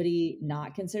inclusivity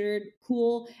not considered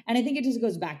cool. And I think it just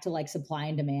goes back to like supply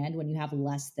and demand. When you have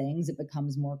less things, it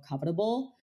becomes more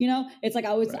covetable. You know, it's like I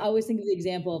always think of the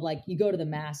example of like you go to the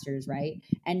Masters, right?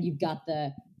 And you've got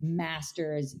the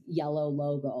Masters yellow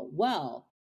logo. Well,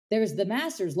 there's the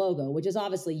Masters logo, which is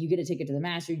obviously you get a ticket to the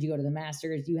Masters, you go to the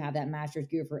Masters, you have that Masters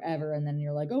gear forever. And then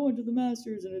you're like, oh, I went to the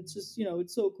Masters and it's just, you know,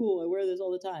 it's so cool. I wear this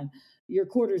all the time. Your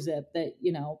quarter zip that,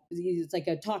 you know, it's like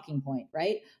a talking point,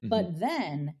 right? Mm-hmm. But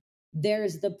then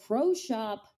there's the pro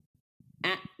shop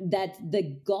that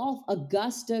the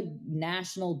Augusta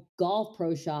National Golf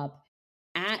Pro Shop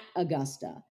at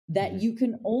Augusta that you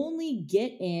can only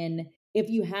get in if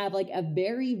you have like a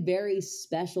very, very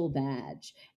special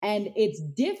badge. And it's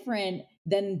different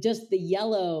than just the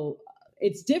yellow.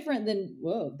 It's different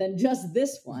than just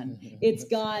this one. It's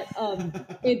got,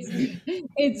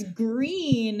 it's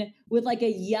green with like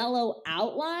a yellow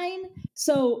outline.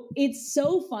 So it's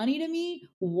so funny to me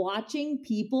watching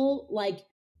people like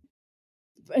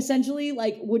essentially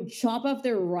like would chop off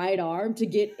their right arm to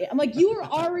get, I'm like, you were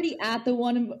already at the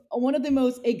one of the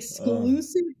most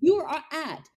exclusive, you are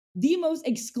at the most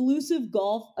exclusive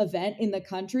golf event in the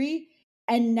country.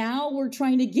 And now we're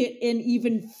trying to get in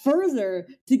even further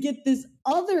to get this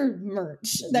other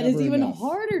merch that is even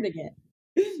harder to get,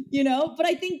 you know? But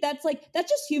I think that's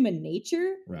just human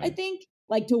nature. Right. I think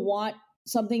like to want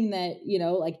something that, you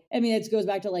know, like, I mean, it goes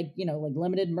back to like, you know, like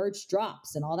limited merch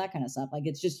drops and all that kind of stuff. Like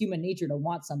it's just human nature to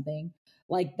want something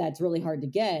like that's really hard to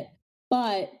get.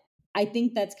 But I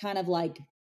think that's kind of like,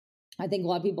 I think a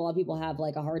lot of people have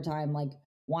like a hard time like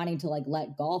wanting to like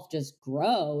let golf just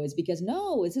grow is because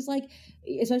no, it's just like,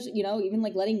 especially, you know, even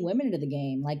like letting women into the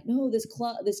game. Like, no, this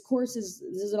course is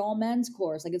an all men's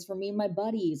course. Like it's for me and my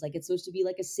buddies. Like it's supposed to be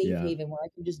like a safe haven where I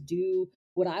can just do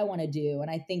what I want to do. And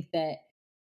I think that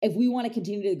if we want to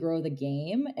continue to grow the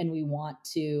game and we want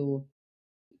to,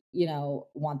 you know,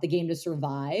 want the game to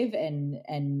survive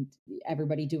and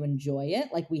everybody to enjoy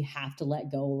it, like we have to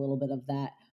let go a little bit of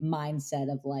that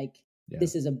mindset of like,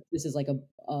 this is like an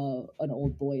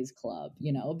old boys club,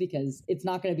 you know, because it's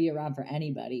not going to be around for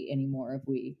anybody anymore.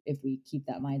 If we keep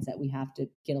that mindset, we have to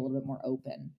get a little bit more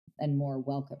open and more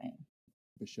welcoming.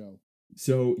 For sure.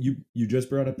 So you just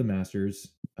brought up the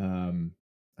Masters.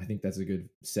 I think that's a good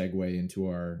segue into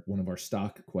one of our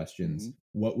stock questions.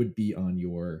 Mm-hmm. What would be on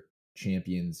your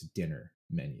Champions dinner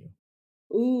menu?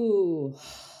 Ooh,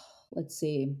 let's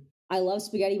see. I love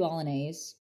spaghetti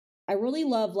bolognese. I really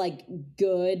love like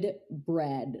good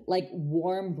bread, like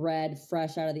warm bread,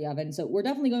 fresh out of the oven. So we're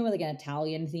definitely going with like an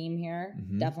Italian theme here.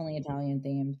 Mm-hmm. Definitely Italian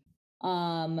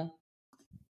themed.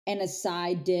 And a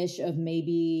side dish of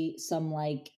maybe some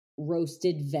like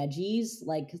roasted veggies,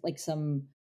 like some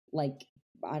like,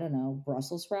 I don't know,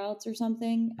 Brussels sprouts or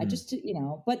something. I just, you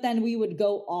know, but then we would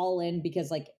go all in because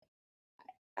like,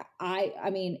 I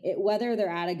mean, whether they're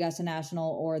at Augusta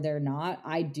National or they're not,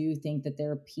 I do think that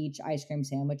their peach ice cream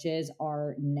sandwiches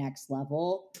are next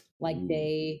level. Like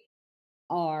they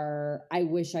are, I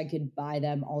wish I could buy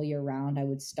them all year round. I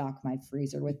would stock my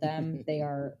freezer with them. They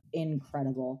are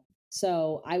incredible.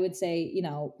 So I would say, you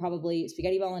know, probably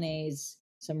spaghetti bolognese,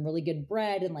 some really good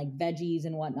bread and like veggies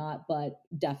and whatnot, but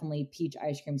definitely peach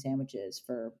ice cream sandwiches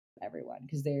for everyone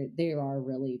because they are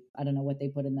really, I don't know what they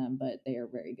put in them, but they are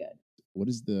very good. What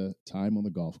is the time on the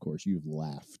golf course you've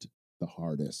laughed the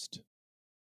hardest?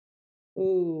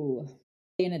 Ooh,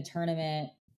 in a tournament,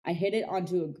 I hit it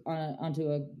onto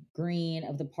a green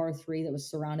of the par 3 that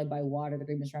was surrounded by water. The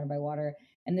green was surrounded by water,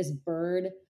 and this bird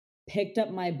picked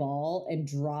up my ball and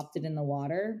dropped it in the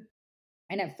water.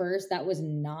 And at first,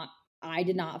 I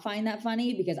did not find that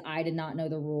funny because I did not know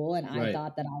the rule, and I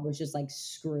thought that I was just like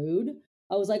screwed.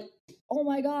 I was like, oh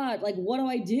my God, like, what do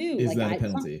I do? Is like, that a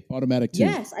penalty? Automatic too.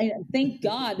 Yes. Thank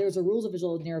God there's a rules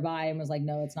official nearby and was like,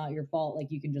 no, it's not your fault. Like,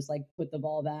 you can just like put the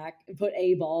ball back and put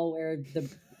a ball where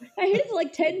I hit it to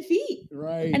like 10 feet.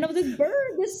 Right. And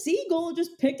this seagull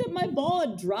just picked up my ball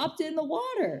and dropped it in the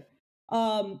water.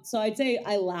 So I'd say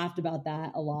I laughed about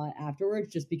that a lot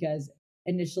afterwards, just because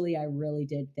initially I really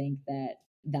did think that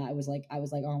I was like,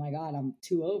 oh my God, I'm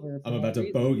 2 over. I'm about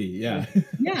to bogey. Yeah.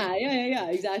 Yeah.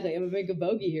 Exactly. I'm gonna make a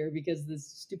bogey here because this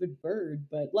stupid bird.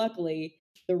 But luckily,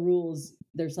 the rules,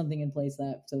 there's something in place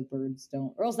so birds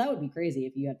don't, or else that would be crazy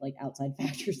if you had like outside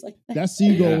factors like that. That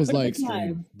seagull was like,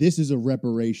 this is a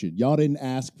reparation. Y'all didn't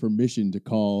ask permission to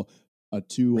call a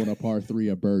 2 on a par 3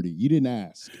 a birdie. You didn't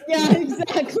ask. Yeah,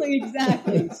 exactly.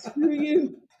 Screw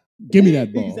you. Give me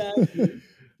that ball. Exactly.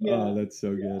 Yeah. Oh, that's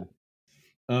so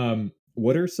good.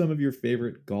 What are some of your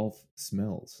favorite golf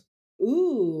smells?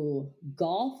 Ooh,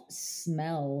 golf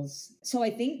smells. So I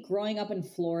think growing up in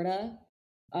Florida,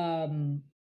 I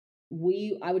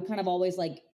would kind of always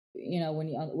like, when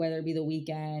whether it be the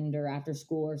weekend or after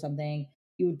school or something,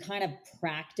 you would kind of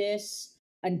practice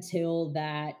until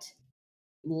that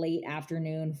late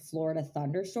afternoon Florida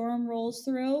thunderstorm rolls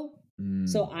through.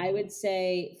 So I would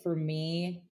say for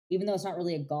me, even though it's not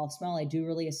really a golf smell, I do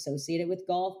really associate it with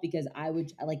golf because I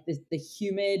like the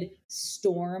humid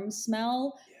storm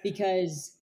smell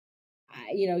because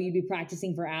you'd be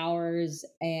practicing for hours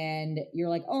and you're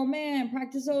like, oh man,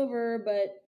 practice over,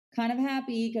 but kind of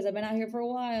happy because I've been out here for a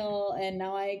while and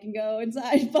now I can go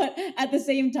inside. But at the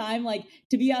same time, like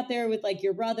to be out there with like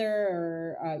your brother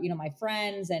or, my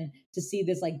friends and to see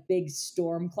this like big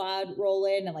storm cloud roll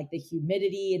in and like the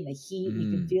humidity and the heat,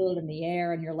 you can feel it in the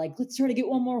air and you're like, let's try to get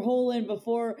one more hole in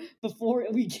before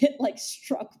we get like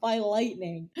struck by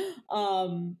lightning.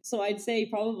 So I'd say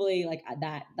probably like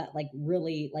that like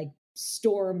really like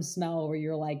storm smell where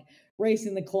you're like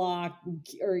racing the clock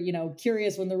or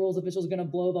curious when the rules official is going to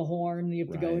blow the horn and you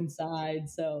have to go inside.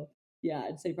 So yeah,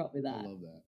 I'd say probably that. I love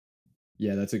that.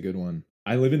 Yeah, that's a good one.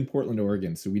 I live in Portland,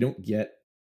 Oregon, so we don't get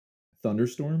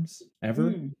thunderstorms ever.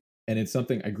 And it's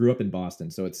something I grew up in Boston,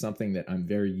 so it's something that I'm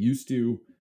very used to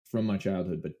from my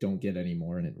childhood, but don't get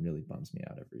anymore, and it really bums me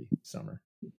out every summer.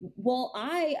 Well,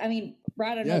 I mean,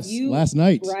 Brad, I don't know if you last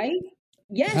night, right?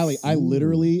 Yes, Hallie,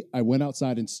 I went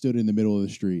outside and stood in the middle of the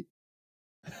street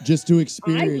just to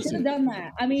experience I should have done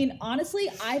that. I mean, honestly,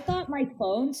 I thought my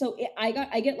phone. So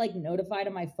I get like notified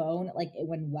on my phone like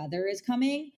when weather is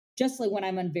coming, just like when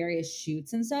I'm on various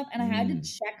shoots and stuff. And I had to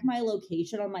check my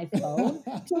location on my phone.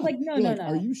 So I was like, no.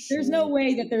 Are you sure? There's no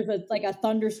way that there's a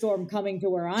thunderstorm coming to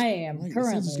where I am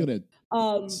currently. This is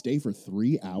gonna stay for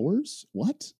 3 hours.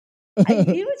 What?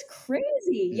 It was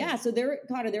crazy. Yeah. So there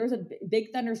was a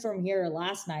big thunderstorm here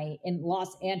last night in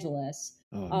Los Angeles.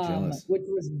 Oh, I'm jealous. Which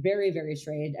was very, very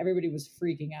strange. Everybody was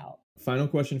freaking out. Final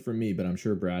question from me, but I'm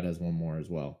sure Brad has one more as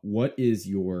well. What is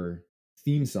your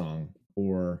theme song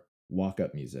or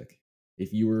walk-up music?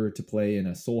 If you were to play in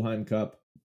a Solheim Cup,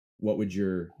 what would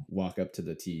your walk up to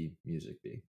the tee music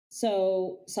be?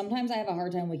 So sometimes I have a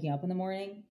hard time waking up in the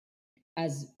morning,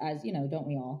 as don't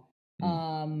we all?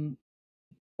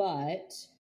 But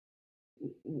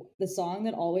the song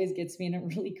that always gets me in a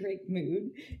really great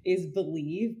mood is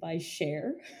Believe by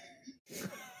Cher.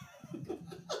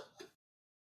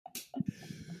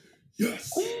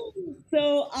 Yes.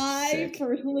 So I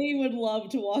personally would love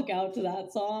to walk out to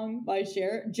that song by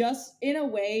Cher, just in a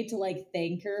way to like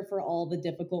thank her for all the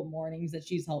difficult mornings that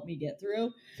she's helped me get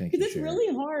through. Because it's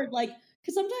really hard. Like,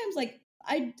 because sometimes like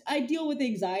I deal with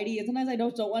anxiety and sometimes I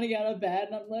don't want to get out of bed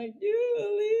and I'm like, you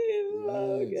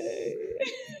believe, okay.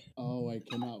 Oh, I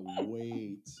cannot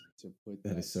wait to put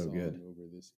that is so song good over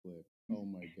this clip. Oh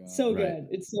my god, so good!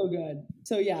 It's so good.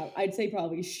 So yeah, I'd say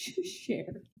probably Cher.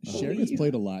 Cher gets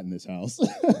played a lot in this house.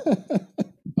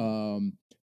 I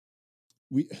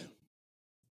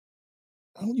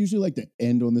don't usually like to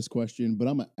end on this question, but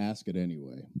I'm gonna ask it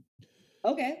anyway.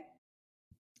 Okay.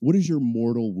 What is your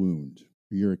mortal wound?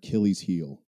 Your Achilles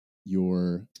heel?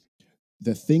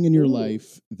 The thing in your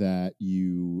life that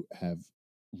you have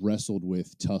wrestled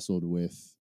with, tussled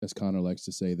with, as Connor likes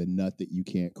to say, the nut that you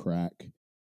can't crack.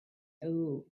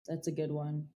 Oh, that's a good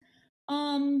one.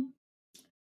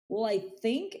 Well, I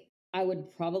think I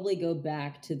would probably go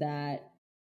back to that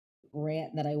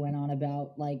rant that I went on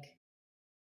about like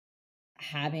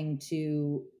having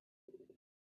to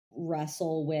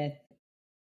wrestle with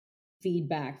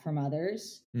feedback from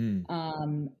others.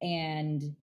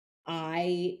 And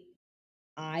I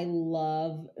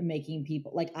love making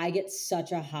people like I get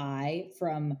such a high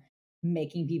from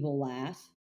making people laugh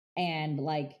and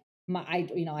like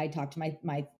I talked to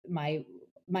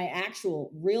my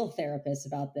actual real therapist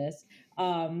about this.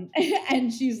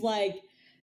 And she's like,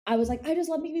 I was like, I just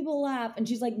love making people laugh. And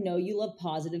she's like, no, you love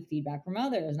positive feedback from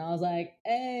others. And I was like,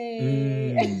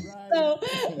 hey. So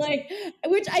like,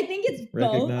 which I think it's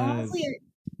both, honestly.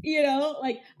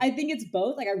 Like, I think it's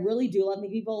both. Like, I really do love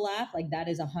making people laugh. Like, that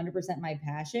is 100% my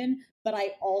passion. But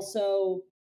I also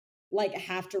like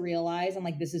have to realize, and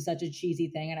like, this is such a cheesy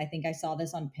thing. And I think I saw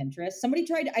this on Pinterest.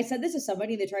 I said this to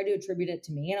somebody, they tried to attribute it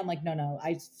to me. And I'm like, no,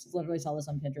 I literally saw this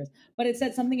on Pinterest. But it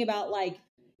said something about like,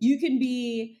 you can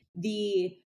be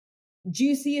the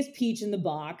juiciest peach in the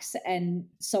box and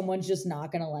someone's just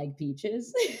not going to like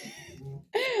peaches.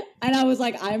 And I was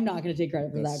like, I'm not going to take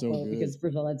credit for That's that so quote good. because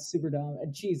first of all, that's super dumb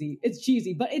and cheesy. It's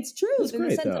cheesy, but it's true It's in the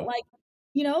great, sense that though. like,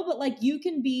 but like you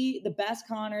can be the best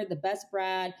Connor, the best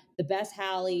Brad, the best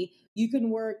Hallie. You can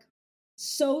work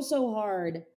so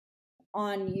hard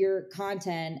on your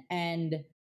content and,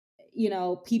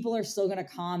 people are still going to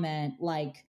comment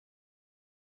like,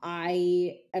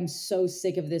 I am so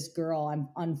sick of this girl. I'm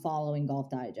unfollowing Golf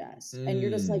Digest. And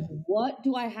you're just like, what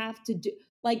do I have to do?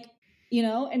 Like,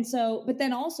 and so, but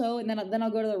then also, and then I'll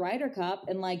go to the Ryder Cup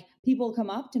and like people come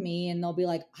up to me and they'll be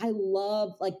like,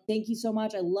 thank you so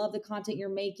much. I love the content you're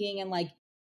making. And like,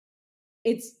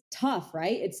 it's tough,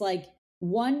 right? It's like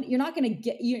you're not going to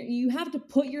get, you have to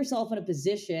put yourself in a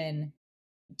position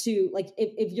to like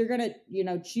if you're gonna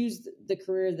choose the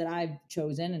career that I've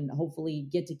chosen and hopefully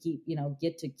get to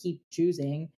keep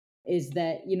choosing, is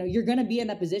that you're gonna be in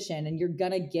that position and you're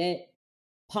gonna get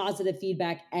positive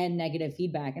feedback and negative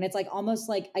feedback. And it's like almost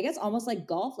like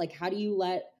golf. Like, how do you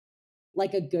let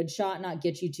like a good shot not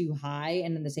get you too high,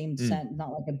 and in the same sense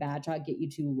not like a bad shot get you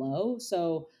too low?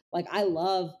 So like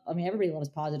everybody loves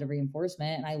positive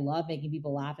reinforcement and I love making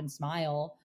people laugh and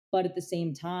smile, but at the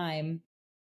same time,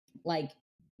 like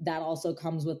that also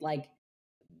comes with like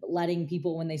letting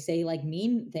people, when they say like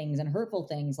mean things and hurtful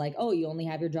things, like, oh, you only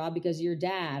have your job because of your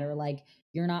dad, or like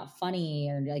you're not funny,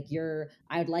 or like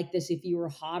I'd like this if you were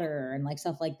hotter, and like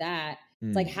stuff like that.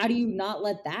 It's like, how do you not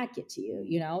let that get to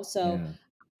you, So,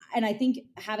 and I think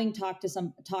having talked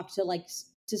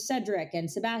to Cedric and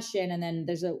Sebastian, and then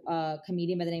there's a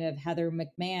comedian by the name of Heather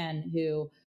McMahon who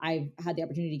I've had the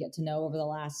opportunity to get to know over the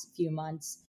last few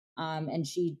months. And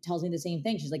she tells me the same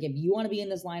thing. She's like, if you want to be in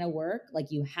this line of work,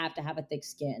 like you have to have a thick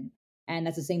skin. And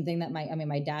that's the same thing that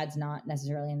my dad's not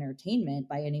necessarily in entertainment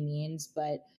by any means,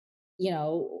 but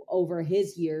over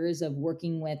his years of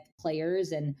working with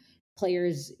players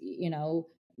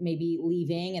maybe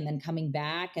leaving and then coming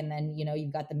back. And then,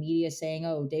 you've got the media saying,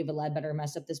 oh, David Ledbetter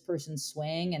messed up this person's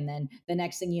swing. And then the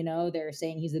next thing you know, they're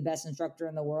saying he's the best instructor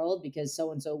in the world because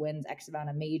so-and-so wins X amount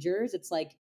of majors. It's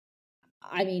like,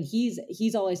 I mean,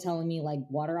 he's always telling me like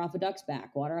water off a duck's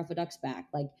back.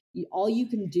 Like all you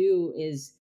can do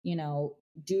is,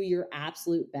 do your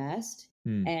absolute best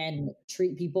and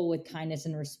treat people with kindness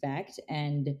and respect.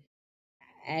 And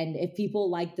if people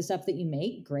like the stuff that you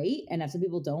make, great. And if some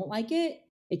people don't like it,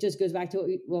 it just goes back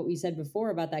to what we said before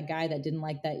about that guy that didn't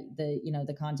like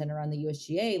the content around the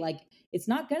USGA. Like, it's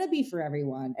not going to be for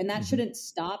everyone, and that shouldn't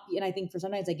stop. And I think for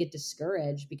sometimes I get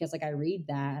discouraged because like I read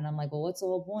that and I'm like, well, what's the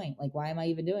whole point? Like, why am I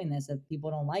even doing this if people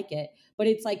don't like it? But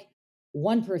it's like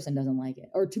one person doesn't like it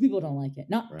or two people don't like it.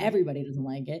 Not everybody doesn't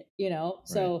like it,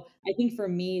 So I think for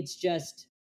me, it's just,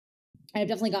 I've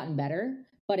definitely gotten better,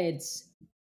 but it's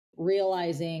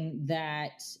realizing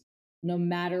that no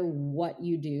matter what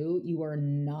you do, you are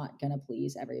not going to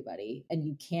please everybody and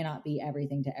you cannot be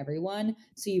everything to everyone.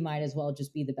 So you might as well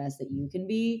just be the best that you can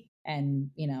be. And,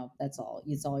 that's all.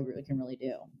 It's all you really can really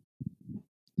do.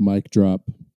 Mic drop.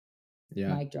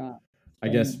 Yeah. Mic drop. I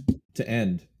guess to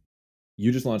end,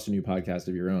 you just launched a new podcast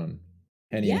of your own,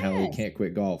 Henny and Hallie Can't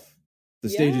Quit Golf. The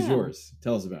stage is yours.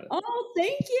 Tell us about it. Oh,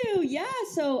 thank you. Yeah.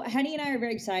 So Henny and I are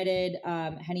very excited.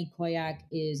 Henny Koyak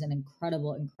is an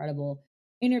incredible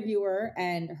interviewer,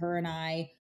 and her and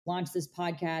I launched this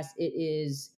podcast. It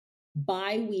is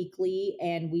bi-weekly,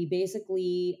 and we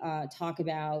basically talk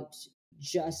about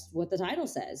just what the title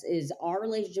says, is our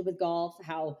relationship with golf,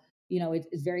 how,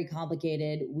 it's very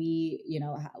complicated. We,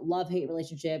 love-hate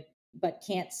relationship, but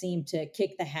can't seem to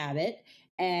kick the habit.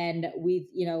 And we've,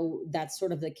 that's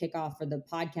sort of the kickoff for the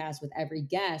podcast with every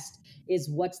guest, is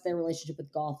what's their relationship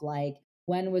with golf like?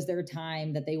 When was there a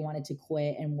time that they wanted to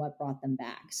quit and what brought them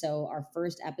back? So our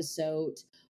first episode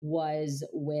was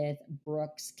with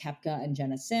Brooks Koepka and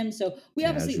Jenna Sims. So we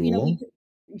obviously,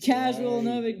 casual,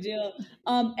 no big deal.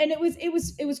 And it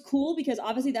was cool because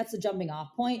obviously that's the jumping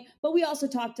off point, but we also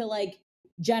talked to like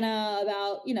Jenna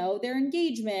about, their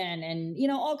engagement and,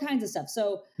 all kinds of stuff.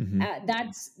 So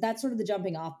that's sort of the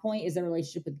jumping off point, is their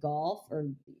relationship with golf, or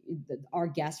our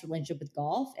guest relationship with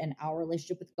golf and our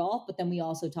relationship with golf. But then we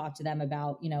also talk to them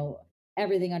about,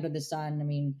 everything under the sun. I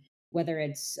mean, whether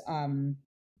it's,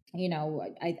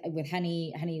 with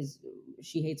Henny's,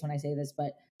 she hates when I say this,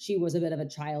 but she was a bit of a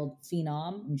child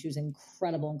phenom, and she was an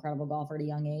incredible golfer at a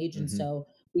young age. And so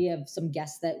we have some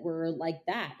guests that were like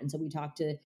that. And so we talked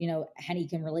to, Henny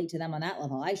can relate to them on that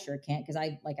level. I sure can't, because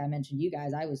like I mentioned you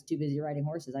guys, I was too busy riding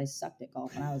horses. I sucked at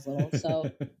golf when I was little. So,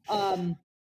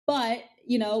 but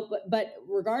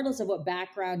regardless of what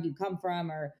background you come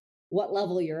from or what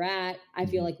level you're at, I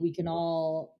feel like we can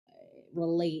all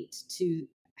relate to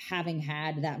having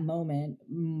had that moment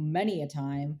many a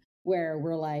time where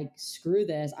we're like, screw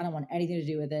this, I don't want anything to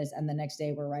do with this, and the next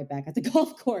day we're right back at the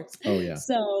golf course. Oh yeah.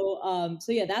 So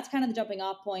yeah, that's kind of the jumping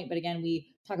off point. But again,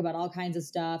 we talk about all kinds of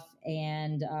stuff,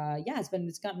 and yeah, it's been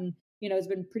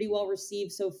pretty well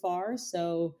received so far.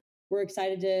 So we're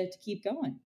excited to keep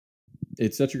going.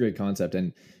 It's such a great concept,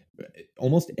 and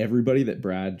almost everybody that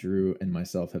Brad, Drew, and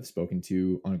myself have spoken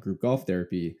to on Group Golf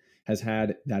Therapy has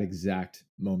had that exact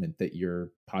moment that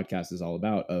your podcast is all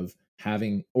about, of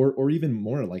having, or even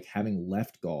more, like having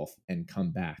left golf and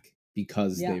come back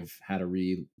because they've had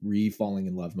a falling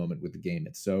in love moment with the game.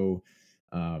 It's so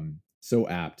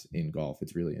apt in golf.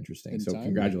 It's really interesting. So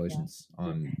congratulations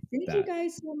on thank that. You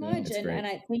guys so much. Yeah, and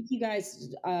I thank you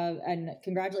guys and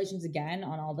congratulations again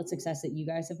on all the success that you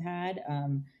guys have had.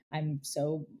 I'm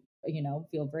so,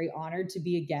 feel very honored to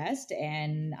be a guest,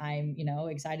 and I'm,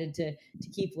 excited to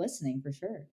keep listening for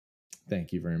sure.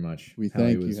 Thank you very much. We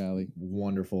thank you, Hallie.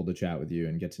 Wonderful to chat with you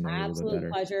and get to know you a little bit better.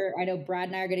 Absolute pleasure. I know Brad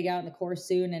and I are going to get out on the course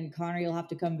soon, and Connor, you'll have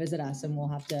to come visit us, and we'll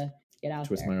have to get out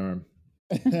Twist there. my arm.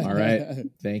 All right.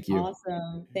 Thank you.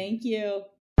 Awesome. Thank you.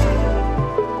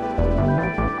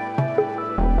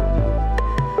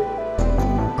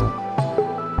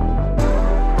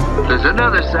 There's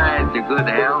another side to good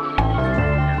health,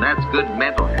 and that's good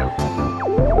mental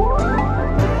health.